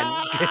like men.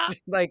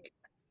 Like,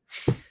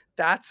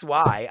 that's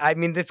why. I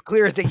mean, it's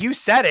clear as day. You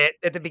said it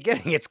at the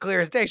beginning. It's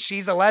clear as day.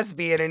 She's a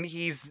lesbian and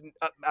he's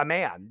a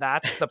man.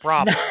 That's the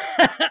problem.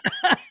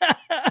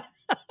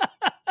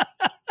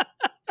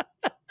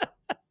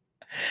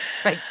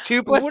 Like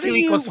 2 +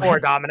 2 = 4,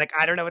 Dominic.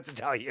 I don't know what to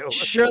tell you.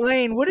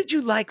 Chirlane, what did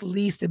you like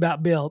least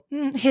about Bill?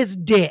 His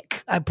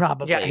dick. I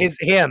probably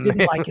him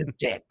didn't like his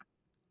dick.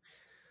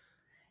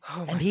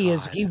 Oh and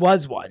he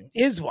was one.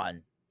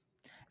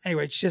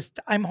 Anyway, it's just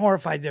I'm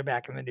horrified they're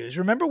back in the news.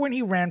 Remember when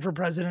he ran for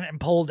president and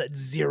polled at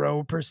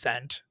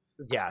 0%?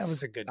 Yes, that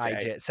was a good day. I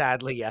did.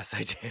 Sadly, yes,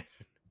 I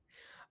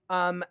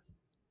did.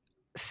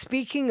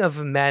 Speaking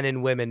of men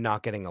and women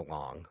not getting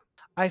along,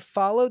 I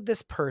followed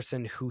this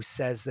person who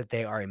says that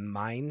they are a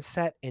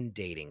mindset and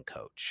dating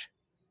coach.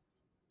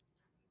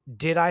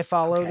 Did I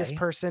follow this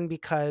person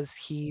because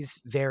he's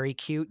very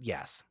cute?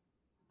 Yes.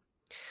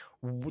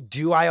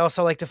 Do I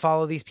also like to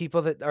follow these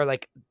people that are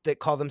like, that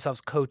call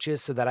themselves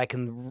coaches so that I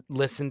can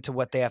listen to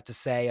what they have to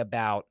say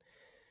about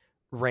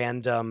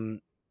random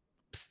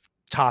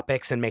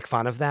topics and make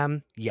fun of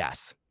them?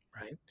 Yes.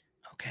 Right.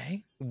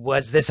 Okay.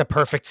 Was this a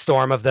perfect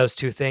storm of those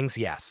two things?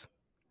 Yes.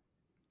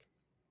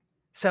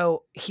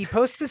 So he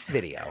posts this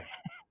video.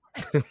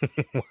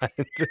 What?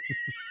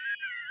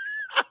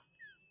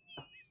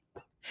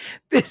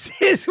 This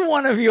is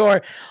one of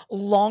your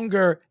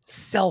longer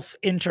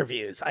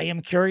self-interviews. I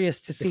am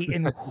curious to see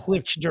in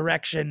which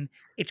direction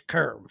it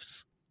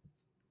curves.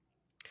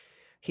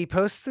 He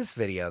posts this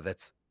video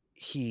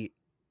he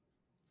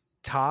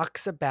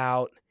talks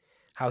about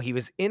how he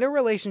was in a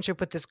relationship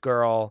with this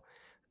girl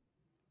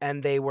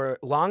and they were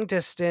long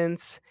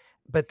distance,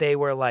 but they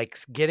were like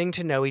getting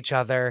to know each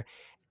other.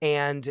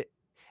 And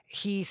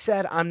he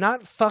said, I'm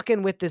not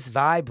fucking with this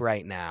vibe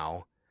right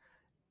now.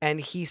 And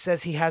he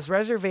says he has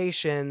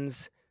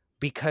reservations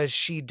because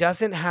she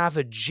doesn't have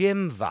a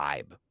gym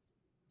vibe,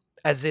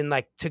 as in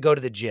like to go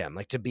to the gym,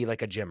 like to be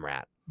like a gym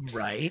rat.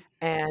 Right.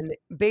 And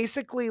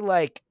basically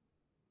like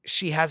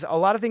she has a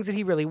lot of things that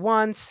he really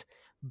wants,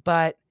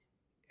 but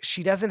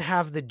she doesn't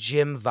have the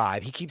gym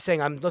vibe. He keeps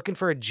saying, I'm looking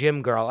for a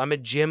gym girl. I'm a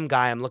gym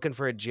guy. I'm looking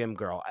for a gym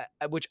girl,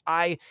 which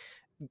I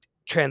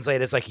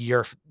translate as like,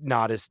 you're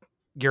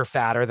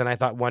fatter than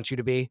I want you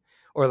to be,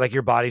 or like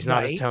your body's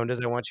not as toned as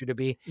I want you to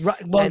be.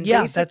 Right. Well, and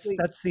yeah,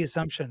 that's the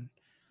assumption.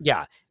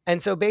 Yeah.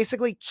 And so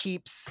basically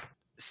keeps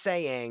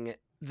saying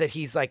that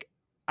he's like,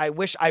 I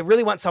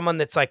really want someone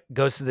that's like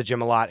goes to the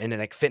gym a lot and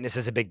like fitness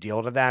is a big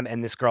deal to them.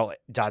 And this girl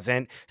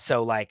doesn't.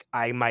 So like,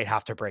 I might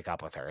have to break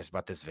up with her is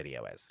what this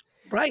video is.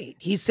 Right.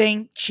 He's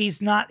saying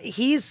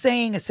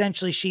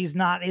essentially she's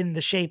not in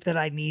the shape that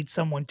I need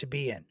someone to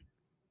be in.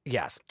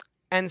 Yes.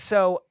 And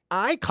so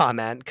I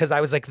comment because I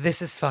was like,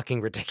 this is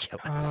fucking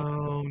ridiculous.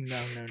 Oh, no,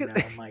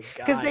 my God.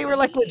 Because they were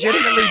like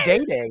legitimately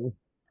dating.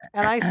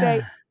 And I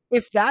say,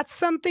 if that's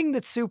something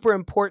that's super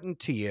important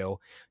to you,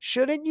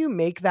 shouldn't you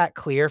make that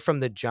clear from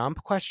the jump ?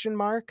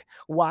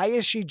 Why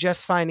is she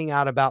just finding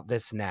out about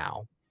this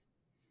now?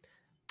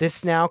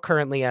 This now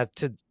currently at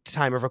the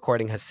time of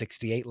recording has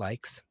 68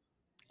 likes.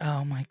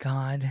 Oh my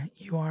God.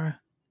 You are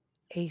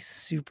a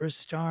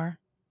superstar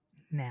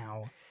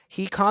now.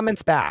 He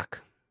comments back.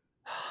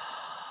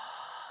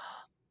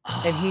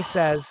 And he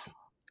says,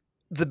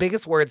 the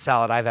biggest word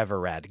salad I've ever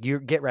read. You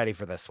get ready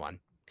for this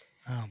one.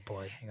 Oh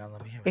boy. Hang on.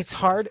 Let me have It's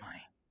hard.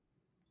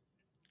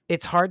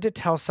 It's hard to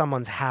tell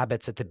someone's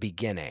habits at the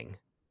beginning.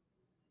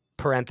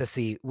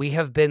 Parenthesis, we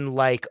have been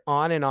like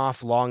on and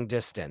off long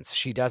distance.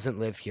 She doesn't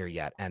live here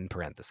yet. End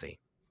parenthesis.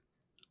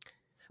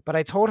 But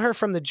I told her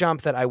from the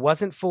jump that I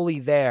wasn't fully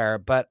there,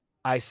 but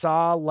I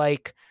saw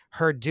like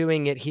her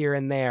doing it here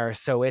and there.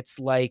 So it's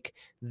like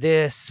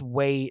this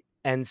wait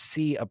and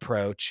see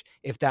approach,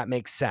 if that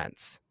makes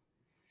sense.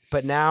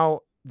 But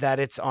now that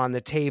it's on the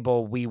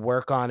table, we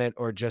work on it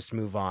or just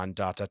move on, ...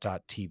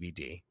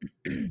 TBD.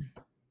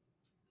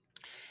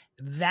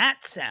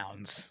 That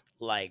sounds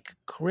like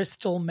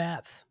crystal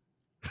meth.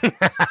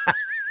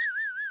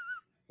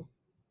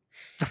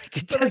 Like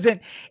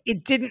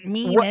it didn't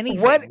mean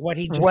anything. What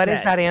he just What said.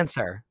 is that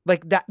answer?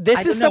 Like that.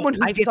 This is someone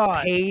who gets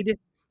paid.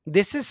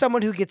 This is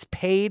someone who gets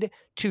paid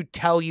to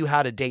tell you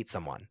how to date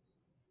someone.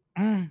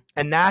 And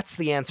that's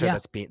the answer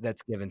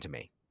that's given to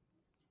me.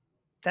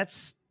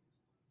 That's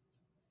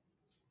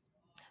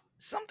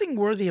something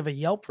worthy of a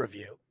Yelp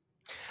review.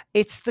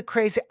 It's the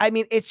crazy. I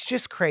mean, it's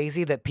just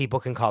crazy that people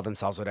can call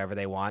themselves whatever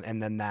they want.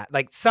 And then that,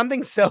 like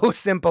something so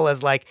simple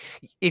as like,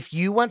 if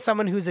you want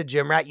someone who's a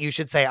gym rat, you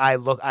should say, I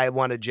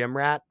want a gym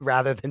rat,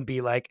 rather than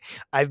be like,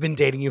 I've been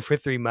dating you for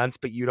 3 months,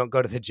 but you don't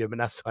go to the gym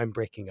enough. So I'm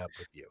breaking up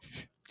with you.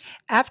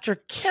 After a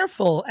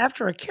careful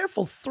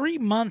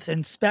 3-month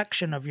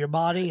inspection of your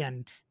body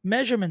and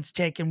measurements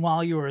taken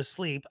while you were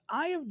asleep,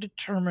 I have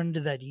determined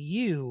that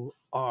you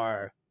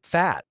are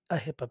fat. A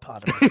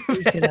hippopotamus.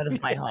 Please get out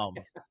of my home.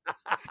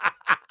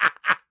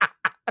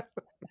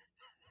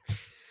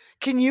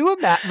 Can you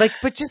imagine? Like,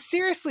 but just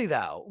seriously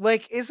though,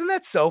 like, isn't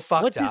that so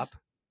fucked up?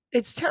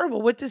 It's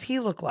terrible. What does he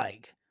look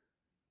like?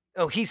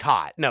 Oh, he's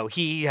hot. No,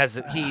 he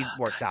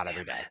works out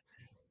every day.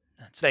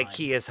 That's like, fine.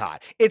 He is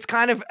hot. It's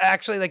kind of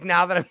actually like,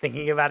 now that I'm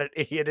thinking about it,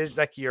 it is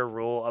like your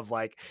rule of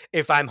like,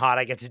 if I'm hot,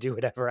 I get to do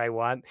whatever I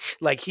want.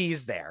 Like,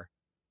 he's there.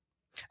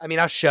 I mean,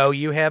 I'll show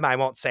you him. I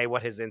won't say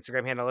what his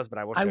Instagram handle is, but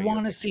I will show you. I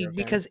want to see,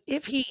 because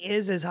if he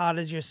is as hot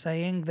as you're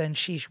saying, then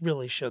she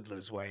really should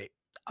lose weight.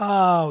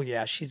 Oh,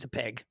 yeah, she's a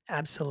pig.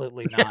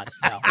 Absolutely not.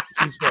 No,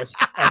 he's worth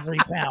every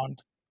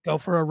pound. Go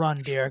for a run,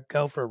 dear.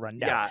 Go for a run.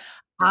 No. Yeah.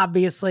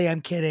 Obviously,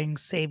 I'm kidding.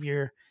 Save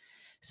your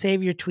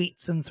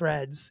tweets and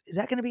threads. Is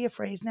that going to be a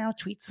phrase now?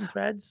 Tweets and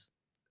threads?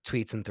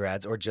 Tweets and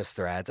threads, or just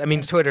threads. I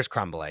mean, Twitter's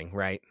crumbling,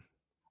 right?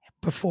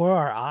 Before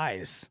our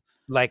eyes.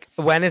 Like,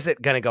 when is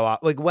it going to go off?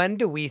 Like, when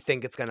do we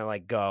think it's going to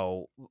like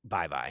go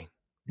bye-bye?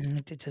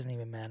 It doesn't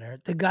even matter.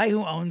 The guy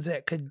who owns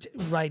it could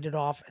write it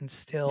off and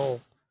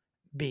still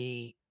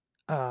be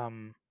a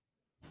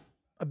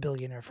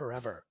billionaire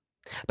forever.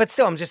 But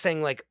still, I'm just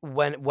saying, like,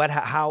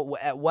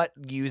 at what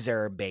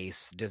user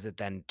base does it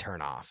then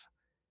turn off?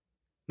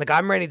 Like,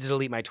 I'm ready to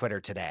delete my Twitter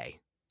today.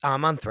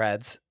 I'm on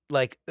Threads.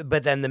 Like,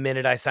 but then the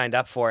minute I signed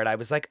up for it, I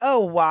was like,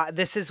 oh, why?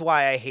 This is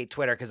why I hate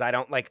Twitter, because I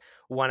don't like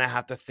want to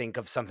have to think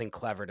of something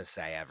clever to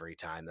say every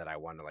time that I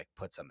want to like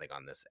put something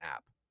on this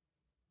app.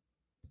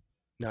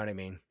 Know what I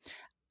mean?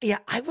 Yeah,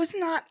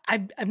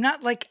 I'm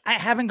not like, I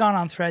haven't gone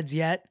on Threads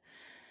yet.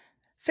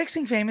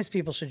 Fixing Famous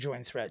people should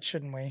join Threads,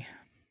 shouldn't we?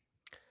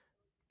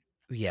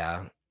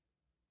 Yeah.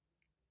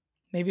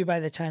 Maybe by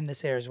the time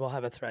this airs, we'll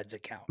have a Threads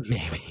account.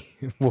 Maybe.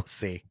 We'll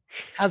see.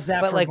 How's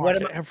that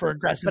for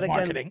aggressive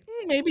marketing?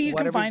 Maybe you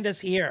can find us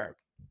here.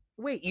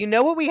 Wait, you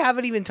know what we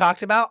haven't even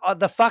talked about?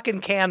 The fucking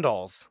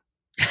candles.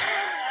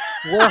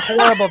 We're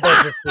horrible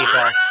business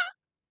people.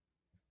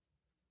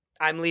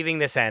 I'm leaving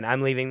this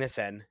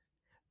in.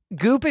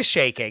 Goop is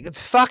shaking.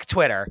 It's fuck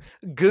Twitter.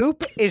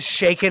 Goop is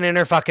shaking in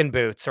her fucking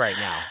boots right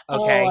now.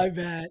 Okay. Oh,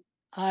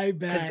 I bet.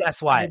 Because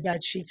guess what? I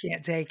bet she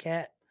can't take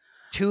it.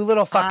 2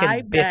 little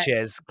fucking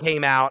bitches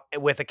came out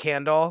with a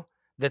candle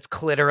that's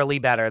literally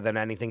better than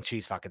anything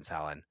she's fucking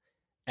selling.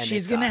 And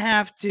she's gonna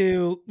have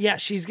to,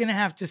 she's gonna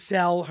have to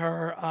sell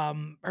her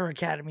her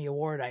Academy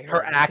Award. I heard,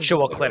 her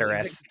actual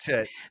clitoris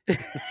to,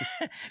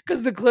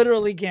 because the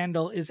Clitorally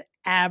candle is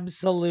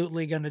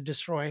absolutely gonna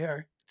destroy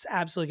her. It's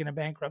absolutely gonna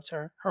bankrupt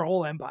her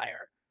whole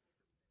empire.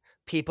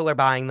 People are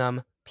buying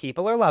them.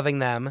 People are loving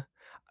them.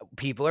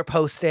 People are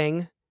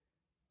posting,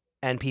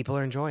 and people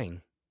are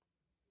enjoying.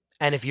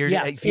 And if you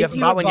haven't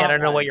bought one yet, I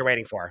don't know what you're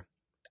waiting for.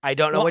 I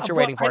don't know what you're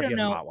waiting for if you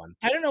haven't bought one.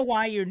 I don't know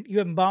why you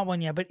haven't bought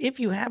one yet, but if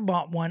you have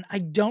bought one, I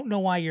don't know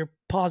why you're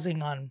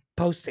pausing on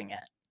posting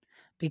it,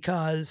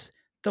 because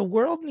the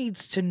world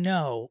needs to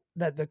know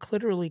that the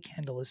Clitorally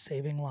candle is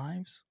saving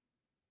lives,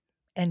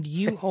 and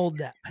you hold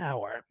that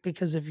power.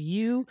 Because if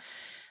you,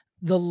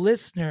 the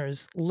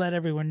listeners, let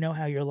everyone know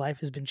how your life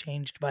has been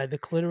changed by the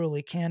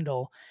Clitorally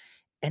candle,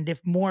 and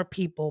if more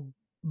people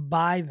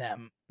buy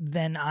them,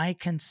 then I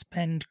can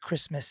spend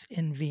Christmas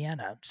in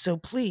Vienna. So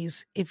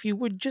please, if you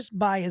would just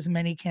buy as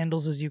many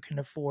candles as you can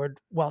afford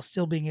while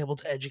still being able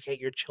to educate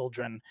your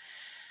children,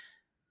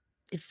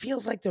 it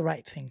feels like the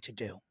right thing to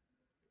do.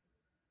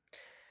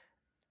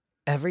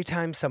 Every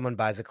time someone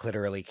buys a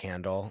Clitorally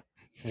candle,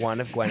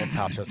 one of Gwyneth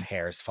Paltrow's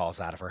hairs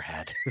falls out of her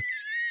head.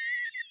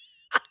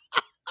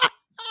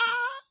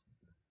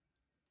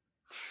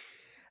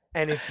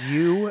 And if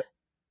you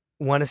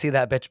want to see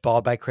that bitch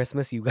bald by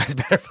Christmas, you guys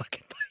better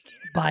fucking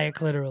buy a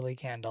Clitorally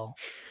candle.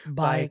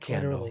 Buy a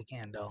Clitorally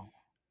candle.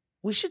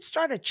 We should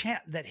start a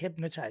chant that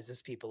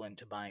hypnotizes people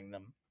into buying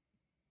them.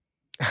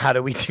 How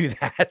do we do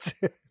that?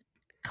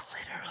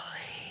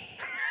 Clitorally.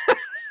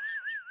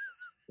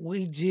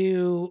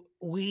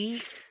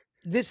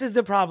 This is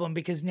the problem,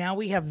 because now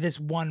we have this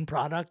one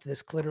product,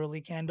 this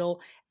Clitorally candle.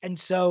 And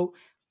so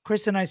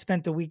Chris and I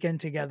spent the weekend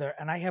together,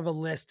 and I have a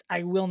list.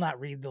 I will not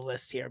read the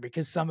list here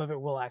because some of it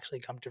will actually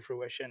come to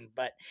fruition.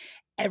 But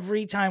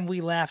every time we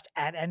laughed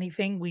at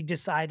anything, we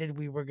decided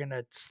we were going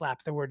to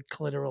slap the word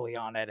Clitorally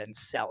on it and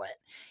sell it.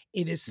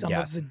 It is some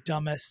of the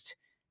dumbest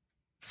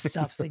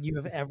stuff that you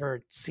have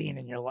ever seen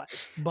in your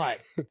life.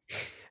 But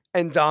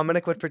and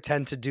Dominic would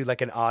pretend to do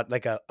like an odd,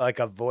 like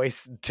a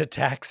voice to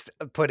text,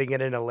 putting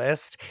it in a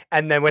list,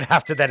 and then would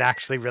have to then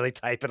actually really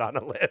type it on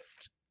a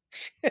list.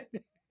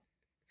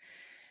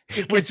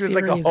 Which was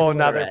like a whole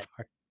nother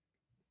part.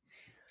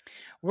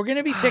 We're going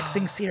to be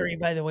fixing Siri,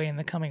 by the way, in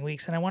the coming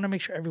weeks. And I want to make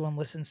sure everyone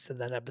listens to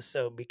that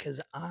episode, because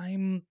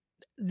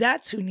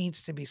that's who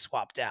needs to be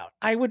swapped out.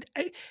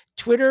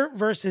 Twitter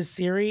versus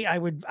Siri. I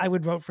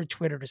would vote for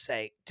Twitter to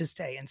stay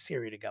and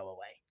Siri to go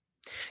away.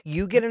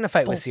 You get in a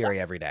fight with Siri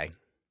every day.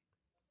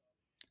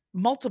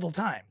 Multiple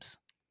times.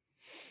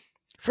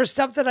 For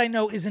stuff that I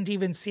know isn't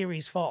even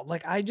Siri's fault.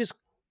 Like, I just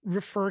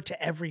refer to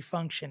every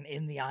function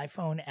in the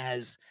iPhone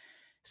as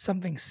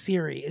something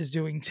Siri is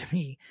doing to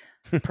me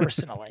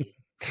personally.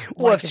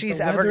 Well, if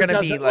she's ever going to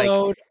be like,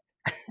 load,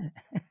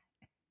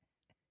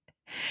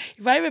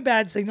 if I have a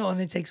bad signal and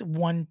it takes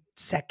 1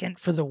 second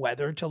for the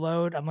weather to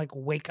load, I'm like,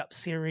 wake up,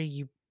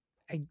 Siri.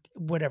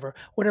 Whatever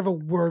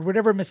word,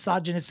 whatever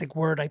misogynistic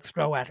word I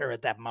throw at her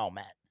at that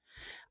moment.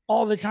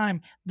 All the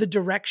time. The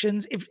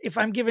directions, if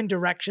I'm given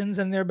directions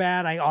and they're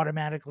bad, I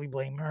automatically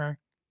blame her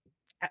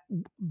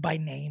by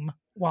name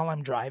while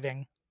I'm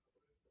driving.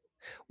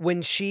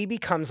 When she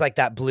becomes like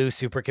that blue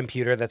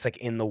supercomputer that's like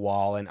in the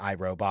wall in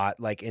iRobot,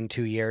 like in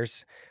 2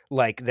 years,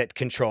 like that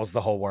controls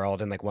the whole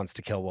world and like wants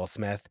to kill Will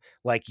Smith,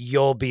 like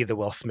you'll be the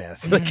Will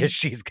Smith, because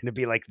she's going to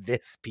be like,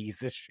 this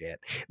piece of shit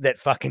that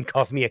fucking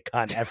calls me a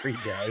cunt every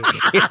day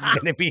is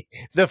going to be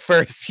the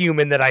first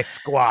human that I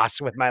squash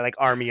with my like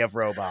army of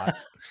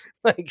robots.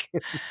 Like,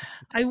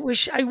 I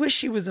wish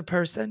she was a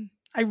person.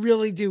 I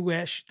really do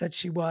wish that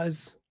she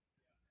was.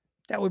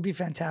 That would be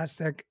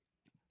fantastic.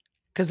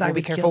 Because I would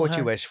be careful what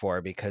you wish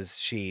for, because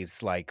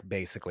she's like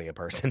basically a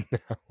person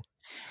now.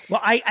 Well,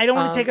 I don't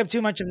want to take up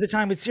too much of the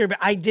time with Siri, but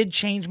I did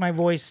change my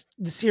voice,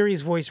 the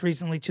Siri's voice,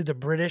 recently to the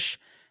British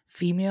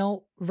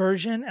female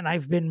version, and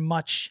I've been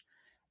much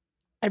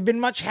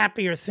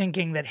happier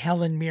thinking that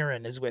Helen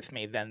Mirren is with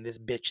me than this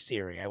bitch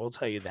Siri. I will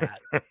tell you that.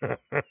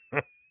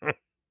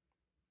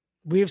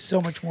 We have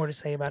so much more to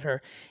say about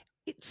her.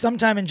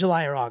 Sometime in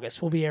July or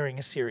August, we'll be airing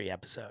a Siri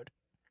episode.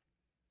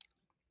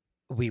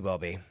 We will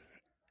be.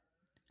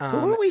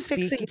 Who are we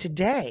fixing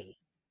today?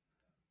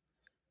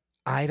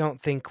 I don't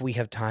think we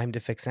have time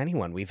to fix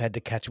anyone. We've had to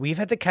catch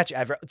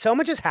so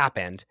much has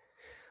happened.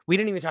 We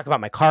didn't even talk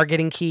about my car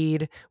getting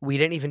keyed. We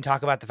didn't even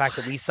talk about the fact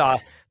that we saw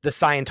the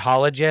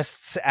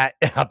Scientologists at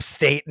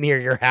upstate near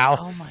your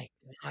house. Oh my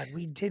God,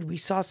 we did. We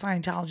saw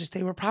Scientologists.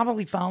 They were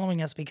probably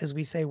following us because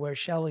we say "Where's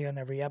Shelley" on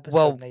every episode.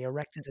 Well, they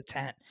erected a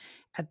tent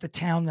at the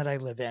town that I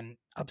live in,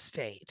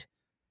 upstate.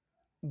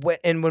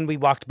 And when we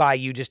walked by,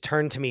 you just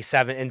turned to me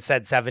and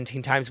said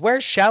 17 times,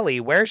 "Where's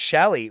Shelley? Where's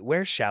Shelley?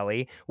 Where's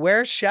Shelley?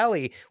 Where's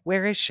Shelley?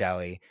 Where is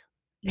Shelley?"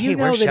 You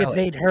know that Shelley? If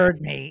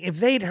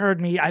they'd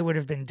heard me, I would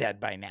have been dead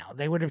by now.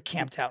 They would have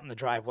camped out in the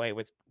driveway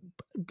with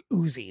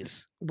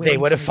Uzis. They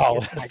would have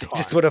followed us. They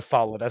just would have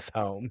followed us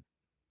home.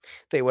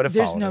 They would have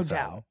followed us home. There's no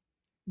doubt.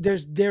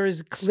 there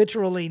is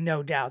literally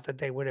no doubt that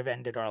they would have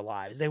ended our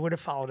lives. They would have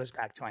followed us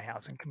back to my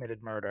house and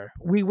committed murder.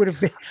 We would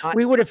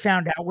have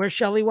found out where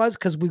Shelley was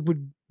because we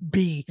would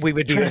be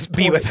with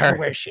her to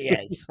where she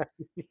is.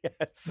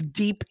 Yes.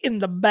 Deep in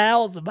the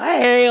bowels of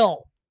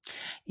hell.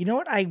 You know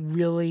what I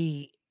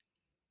really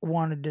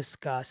want to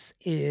discuss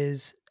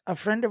is a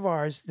friend of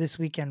ours this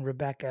weekend,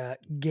 Rebecca,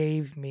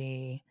 gave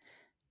me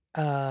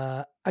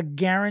a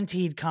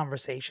guaranteed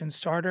conversation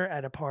starter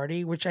at a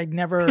party, which I'd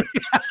never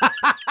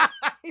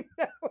I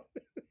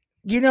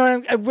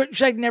know.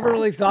 which I'd never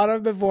really thought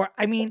of before.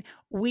 I mean,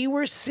 we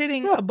were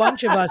sitting, a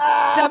bunch of us,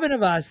 7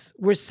 of us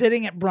were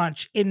sitting at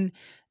brunch in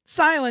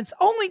silence,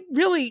 only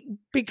really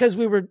because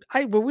were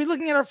we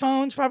looking at our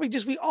phones? Probably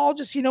just, we all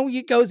just,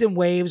 it goes in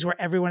waves where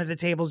everyone at the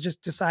tables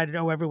just decided,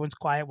 oh, everyone's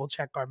quiet, we'll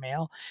check our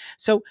mail.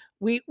 So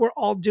we were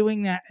all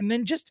doing that. And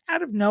then just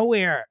out of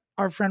nowhere,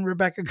 our friend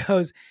Rebecca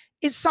goes,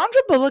 is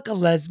Sandra Bullock a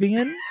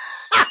lesbian?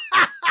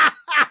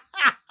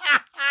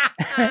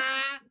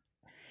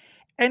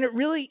 And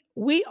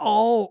we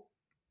all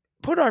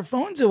put our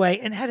phones away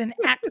and had an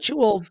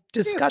actual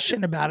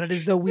discussion about it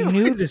as though we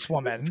knew this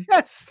woman.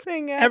 Best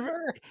thing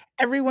ever.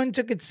 Everyone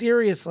took it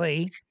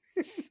seriously.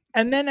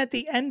 And then at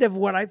the end of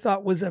what I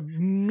thought was a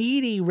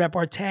meaty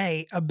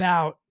repartee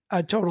about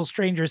a total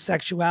stranger's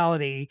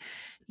sexuality,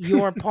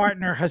 your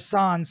partner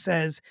Hassan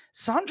says,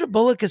 Sandra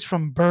Bullock is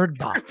from Bird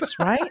Box,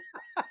 right?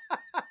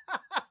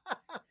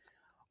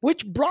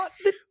 Which brought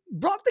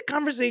the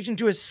conversation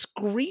to a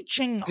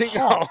screeching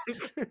halt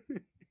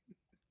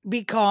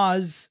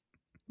because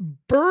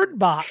Bird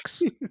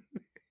Box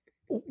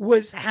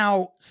was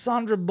how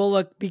Sandra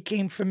Bullock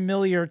became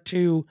familiar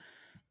to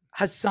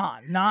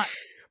Hassan, not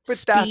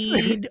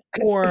Speed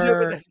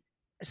or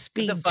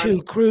Speed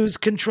 2, Cruise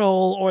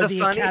Control, or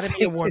the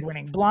Academy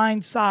Award-winning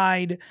Blind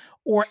Side,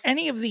 or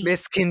any of the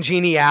Miss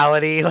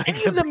Congeniality, like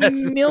any of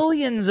the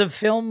millions of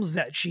films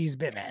that she's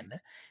been in.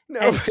 No,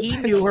 and he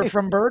knew her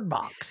from Bird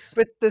Box.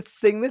 But the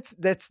thing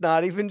that's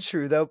not even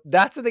true, though,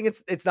 that's the thing.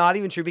 It's not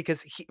even true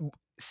because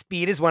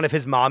Speed is one of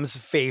his mom's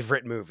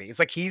favorite movies.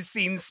 Like, he's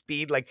seen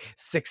Speed like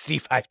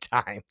 65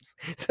 times.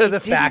 So the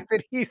fact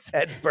that he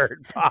said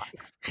Bird Box,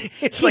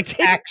 it's like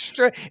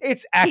extra.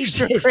 It's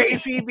extra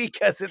crazy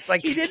because it's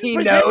like he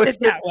knows it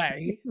that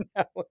way.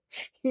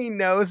 He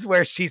knows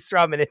where she's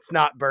from, and it's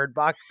not Bird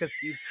Box because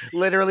he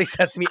literally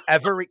says to me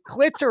every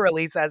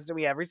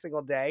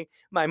single day.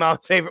 One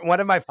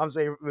of my mom's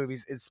favorite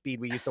movies is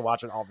Speed. We used to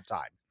watch it all the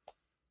time.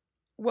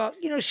 Well,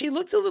 she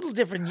looked a little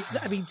different.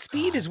 I mean,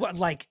 Speed is what,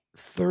 like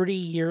 30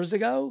 years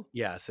ago?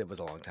 Yes, it was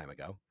a long time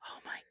ago. Oh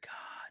my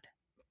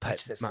God.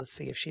 Watch this. Let's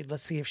see if she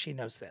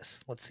knows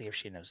this. Let's see if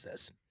she knows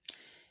this.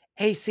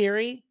 Hey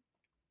Siri,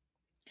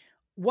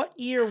 what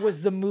year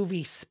was the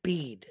movie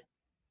Speed?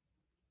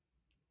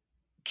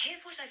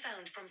 Here's what I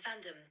found from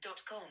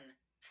fandom.com.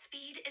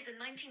 Speed is a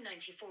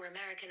 1994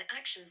 American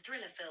action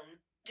thriller film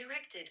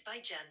directed by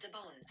Jan de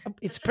Bont.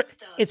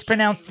 It's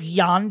pronounced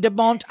Jan de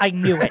Bont. I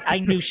knew it. I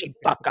knew she'd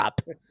fuck up.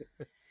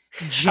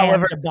 Jan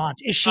de Bont.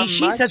 Is she?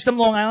 She said some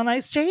Long Island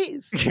iced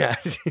teas. Yeah.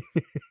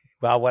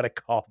 Well, what a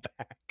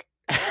callback.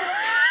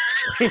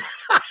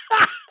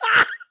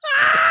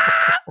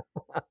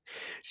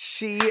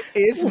 She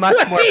is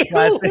much more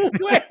pleasant.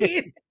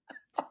 Wait.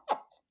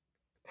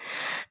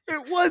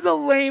 It was a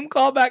lame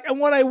callback. And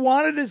what I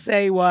wanted to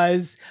say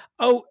was,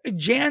 oh,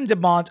 Jan de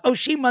Bont. Oh,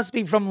 she must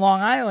be from Long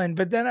Island.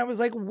 But then I was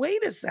like,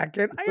 wait a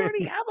second. I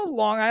already have a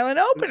Long Island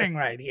opening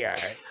right here.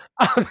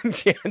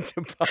 Jan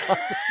de Bont.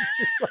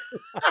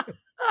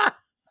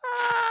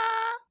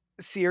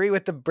 Siri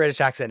with the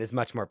British accent is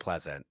much more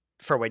pleasant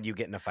for when you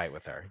get in a fight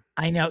with her.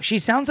 I know. She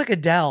sounds like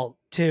Adele,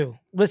 too.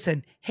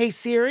 Listen, hey,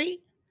 Siri,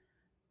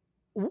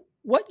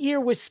 what year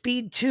was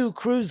Speed 2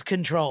 Cruise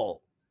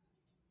Control?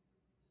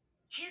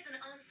 Here's an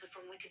answer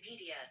from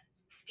Wikipedia.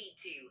 Speed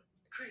 2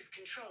 Cruise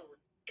Control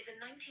is a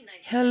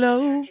 1990.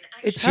 Hello,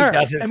 it's her.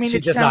 She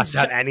does not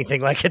sound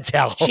anything like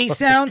Adele. She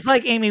sounds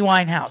like Amy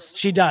Winehouse.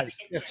 She does.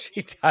 No,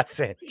 she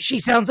doesn't. She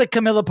sounds like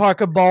Camilla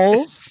Parker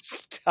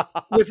Bowles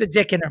with a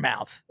dick in her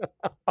mouth.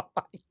 Oh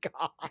my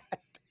God.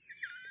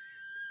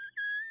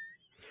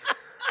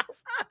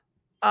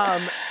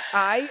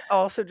 I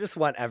also just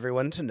want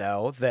everyone to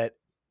know that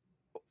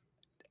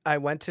I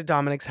went to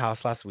Dominic's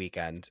house last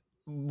weekend.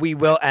 We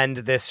will end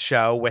this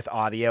show with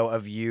audio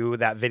of you,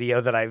 that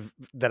video that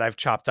I've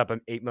chopped up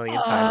 8 million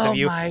times of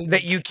you,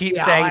 that you keep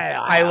saying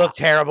I look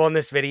terrible in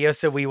this video.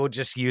 So we will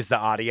just use the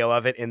audio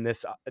of it in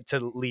this to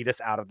lead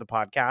us out of the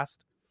podcast.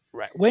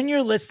 Right. When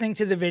you're listening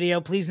to the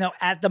video, please know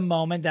at the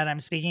moment that I'm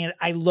speaking it,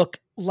 I look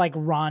like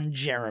Ron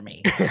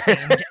Jeremy,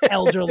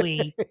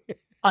 elderly,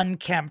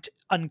 unkempt,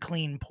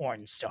 unclean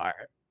porn star.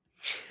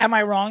 Am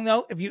I wrong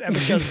though? If you ever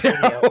show this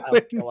video,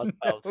 I'll kill us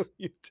both. No,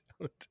 you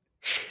don't.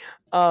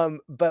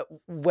 But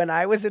when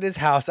I was at his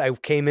house, I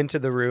came into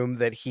the room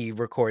that he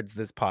records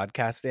this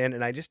podcast in,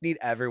 and I just need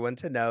everyone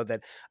to know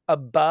that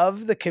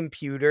above the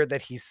computer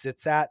that he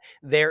sits at,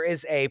 there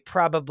is a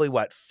probably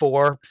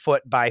 4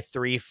 foot by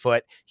 3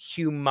 foot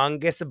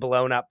humongous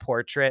blown up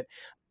portrait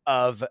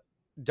of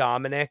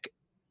Dominic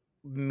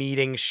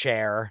meeting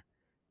Cher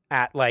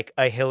at like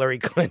a Hillary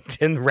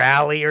Clinton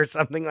rally or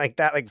something like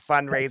that, like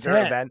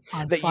fundraiser event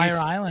on that Fire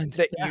Island.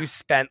 You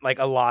spent like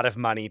a lot of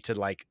money to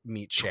like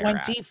meet Cher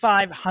at.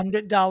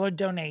 $2,500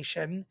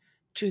 donation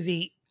to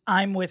the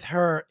I'm With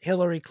Her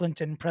Hillary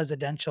Clinton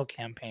presidential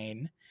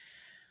campaign.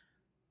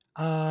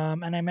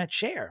 And I met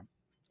Cher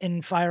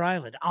on Fire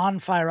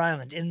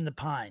Island in the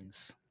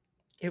Pines.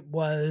 It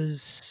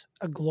was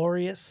a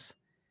glorious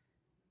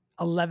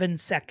 11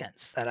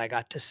 seconds that I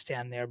got to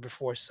stand there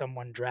before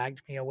someone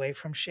dragged me away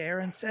from Cher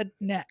and said,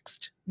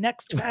 next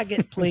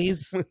faggot,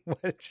 please.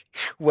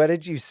 What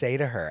did you say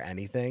to her?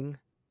 Anything?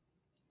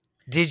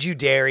 Did you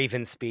dare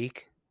even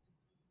speak?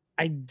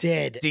 I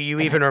did. Do you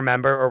even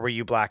remember, or were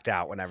you blacked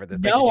out whenever this?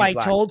 No, I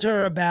told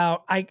her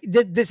about,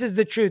 this is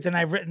the truth. And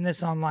I've written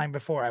this online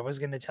before. I was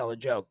going to tell a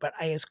joke, but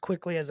I, as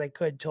quickly as I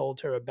could,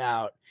 told her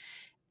about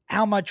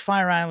how much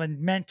Fire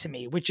Island meant to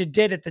me, which it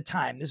did at the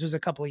time. This was a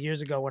couple of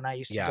years ago when I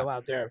used to go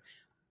out there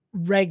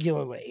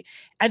regularly,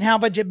 and how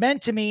much it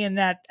meant to me. And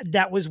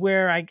that was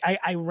where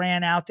I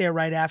ran out there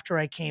right after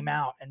I came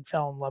out and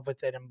fell in love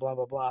with it and blah,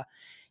 blah, blah.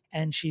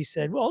 And she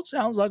said, well, it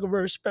sounds like a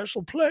very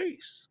special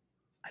place.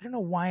 I don't know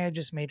why I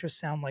just made her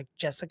sound like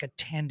Jessica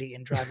Tandy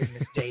in Driving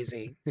Miss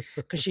Daisy,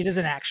 because she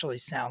doesn't actually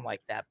sound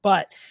like that.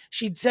 But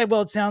she'd said,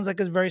 well, it sounds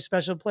like a very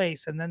special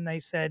place. And then they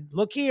said,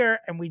 look here.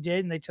 And we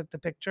did. And they took the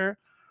picture.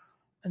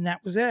 And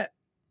that was it.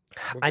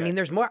 I mean,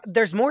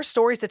 there's more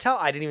stories to tell.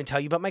 I didn't even tell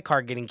you about my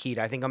car getting keyed.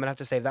 I think I'm gonna have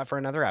to save that for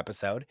another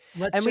episode.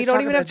 We don't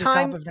even have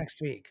time of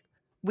next week.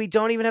 We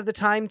don't even have the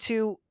time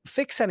to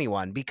fix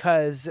anyone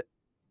because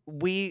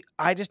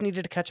I just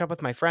needed to catch up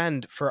with my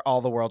friend for all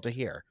the world to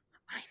hear.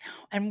 I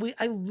know.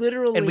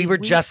 And we were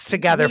just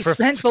together for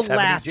spent the 72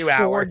 last 4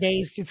 hours.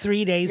 days to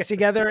 3 days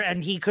together,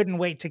 and he couldn't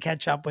wait to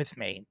catch up with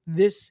me.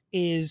 This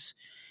is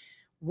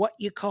what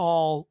you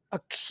call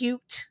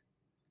acute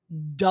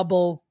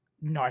double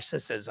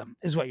narcissism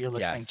is what you're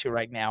listening to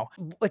right now.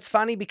 It's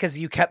funny because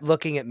you kept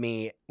looking at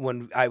me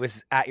when I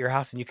was at your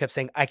house and you kept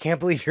saying, I can't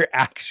believe you're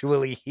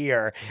actually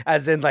here,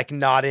 as in like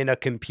not in a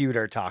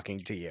computer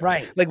talking to you.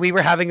 Right. Like we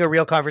were having a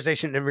real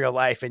conversation in real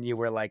life and you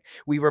were like,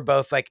 we were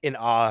both like in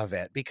awe of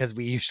it because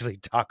we usually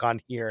talk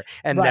on here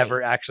and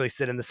never actually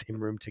sit in the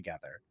same room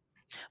together.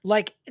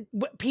 Like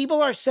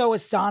people are so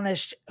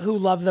astonished who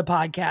love the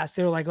podcast.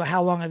 They're like, well,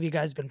 how long have you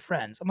guys been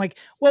friends? I'm like,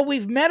 well,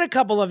 we've met a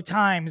couple of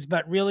times,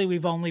 but really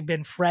we've only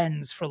been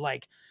friends for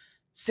like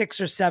 6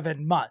 or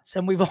 7 months.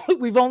 And we've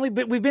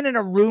been in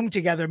a room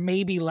together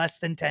maybe less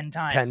than 10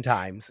 times. 10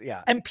 times.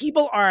 Yeah. And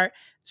people are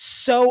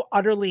so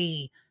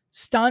utterly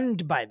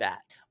stunned by that.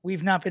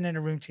 We've not been in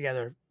a room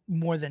together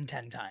more than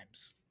 10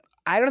 times.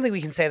 I don't think we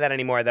can say that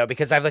anymore though,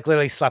 because I've like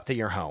literally slept at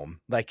your home.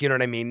 Like, you know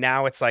what I mean?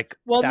 Now it's like,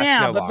 well, that's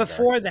now, no but longer.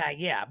 Before that,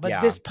 yeah. But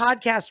this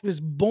podcast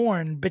was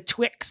born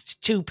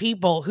betwixt two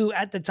people who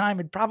at the time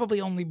had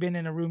probably only been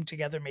in a room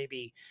together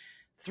maybe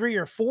 3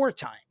 or 4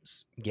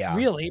 times. Yeah.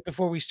 Really,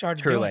 before we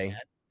started doing it.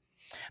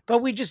 But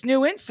we just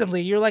knew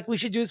instantly. You're like, we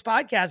should do this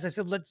podcast. I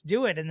said, let's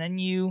do it. And then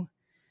you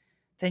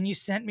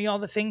sent me all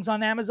the things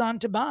on Amazon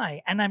to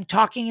buy. And I'm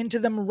talking into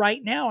them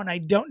right now. And I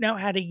don't know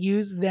how to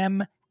use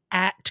them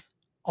at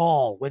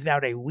all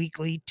without a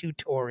weekly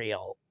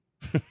tutorial.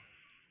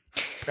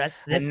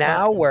 Press this. And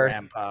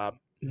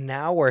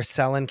now we're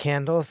selling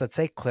candles that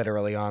say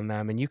Clitorally on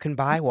them, and you can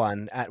buy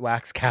one at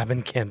Wax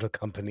Cabin Candle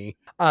Company.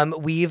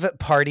 We've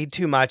partied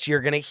too much. You're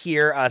gonna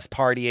hear us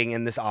partying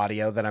in this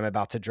audio that I'm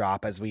about to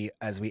drop as we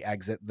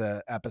exit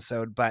the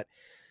episode. But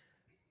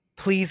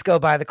please go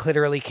buy the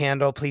Clitorally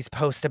candle. Please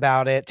post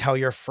about it. Tell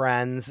your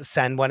friends.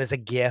 Send one as a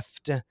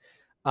gift.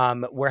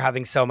 We're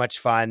having so much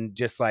fun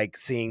just like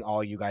seeing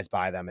all you guys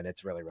buy them, and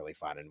it's really, really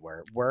fun. And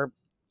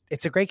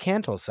it's a great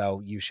candle,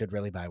 so you should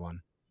really buy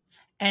one.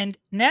 And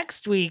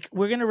next week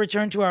we're going to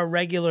return to our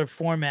regular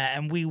format,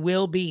 and we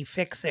will be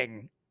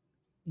fixing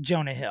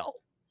Jonah Hill.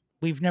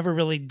 We've never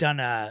really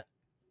done a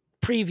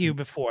preview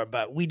before,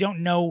 but we don't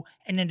know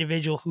an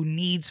individual who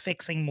needs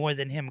fixing more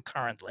than him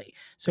currently.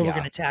 So we're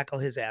going to tackle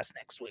his ass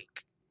next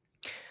week.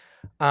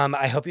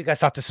 I hope you guys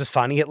thought this was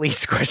funny, at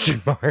least, ?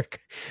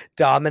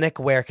 Dominic,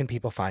 where can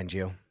people find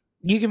you?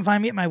 You can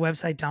find me at my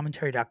website,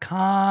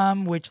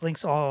 dominatory.com, which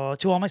links to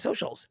all my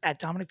socials at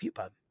Dominic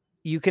Pupa.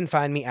 You can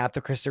find me at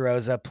the Krista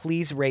Rosa.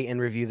 Please rate and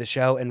review the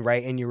show and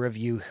write in your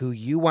review who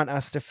you want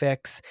us to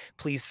fix.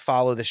 Please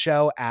follow the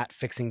show at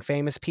Fixing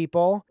Famous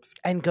People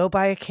and go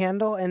buy a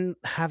candle and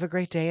have a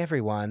great day,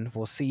 everyone.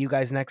 We'll see you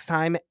guys next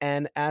time.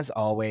 And as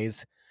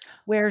always,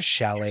 where's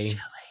Shelley?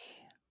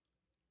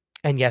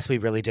 And yes, we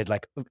really did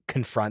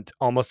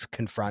almost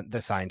confront the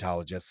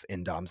Scientologists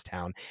in Dom's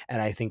town. And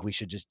I think we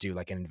should just do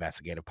like an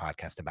investigative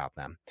podcast about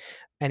them.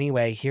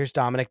 Anyway, here's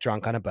Dominic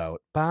drunk on a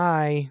boat.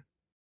 Bye.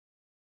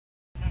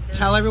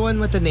 Tell everyone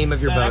what the name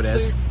of your boat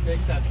is.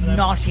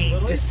 Naughty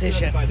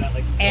Decision.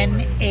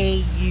 N-A-U-T-I.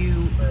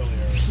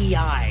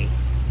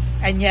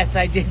 And yes,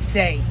 I did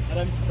say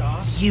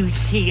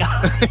U-T-I.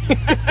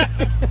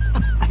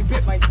 I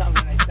bit my tongue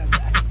when I said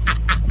that.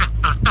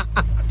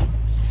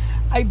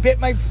 I bit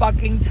my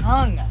fucking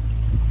tongue.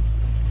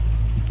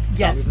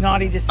 Yes,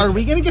 Naughty Decision. Are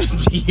we going to get a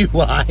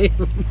DUI?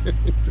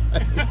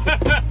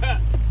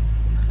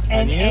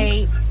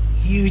 N-A-U-T-I.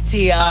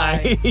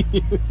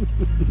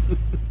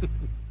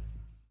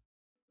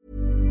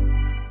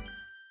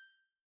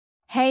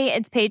 Hey,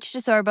 it's Paige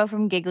DeSorbo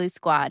from Giggly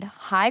Squad.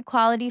 High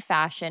quality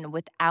fashion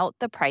without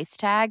the price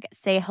tag.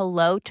 Say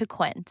hello to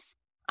Quince.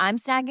 I'm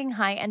snagging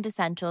high-end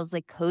essentials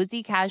like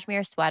cozy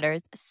cashmere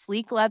sweaters,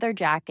 sleek leather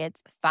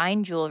jackets,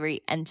 fine jewelry,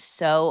 and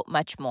so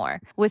much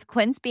more. With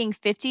Quince being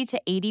 50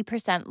 to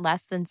 80%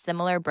 less than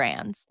similar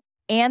brands.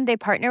 And they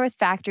partner with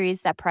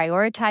factories that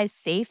prioritize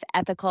safe,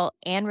 ethical,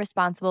 and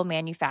responsible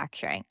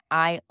manufacturing.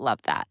 I love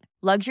that.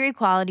 Luxury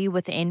quality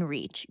within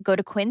reach. Go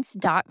to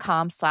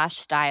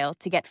quince.com/style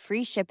to get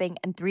free shipping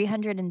and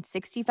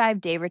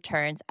 365-day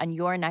returns on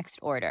your next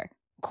order.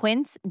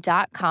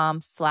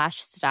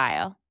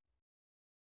 Quince.com/style.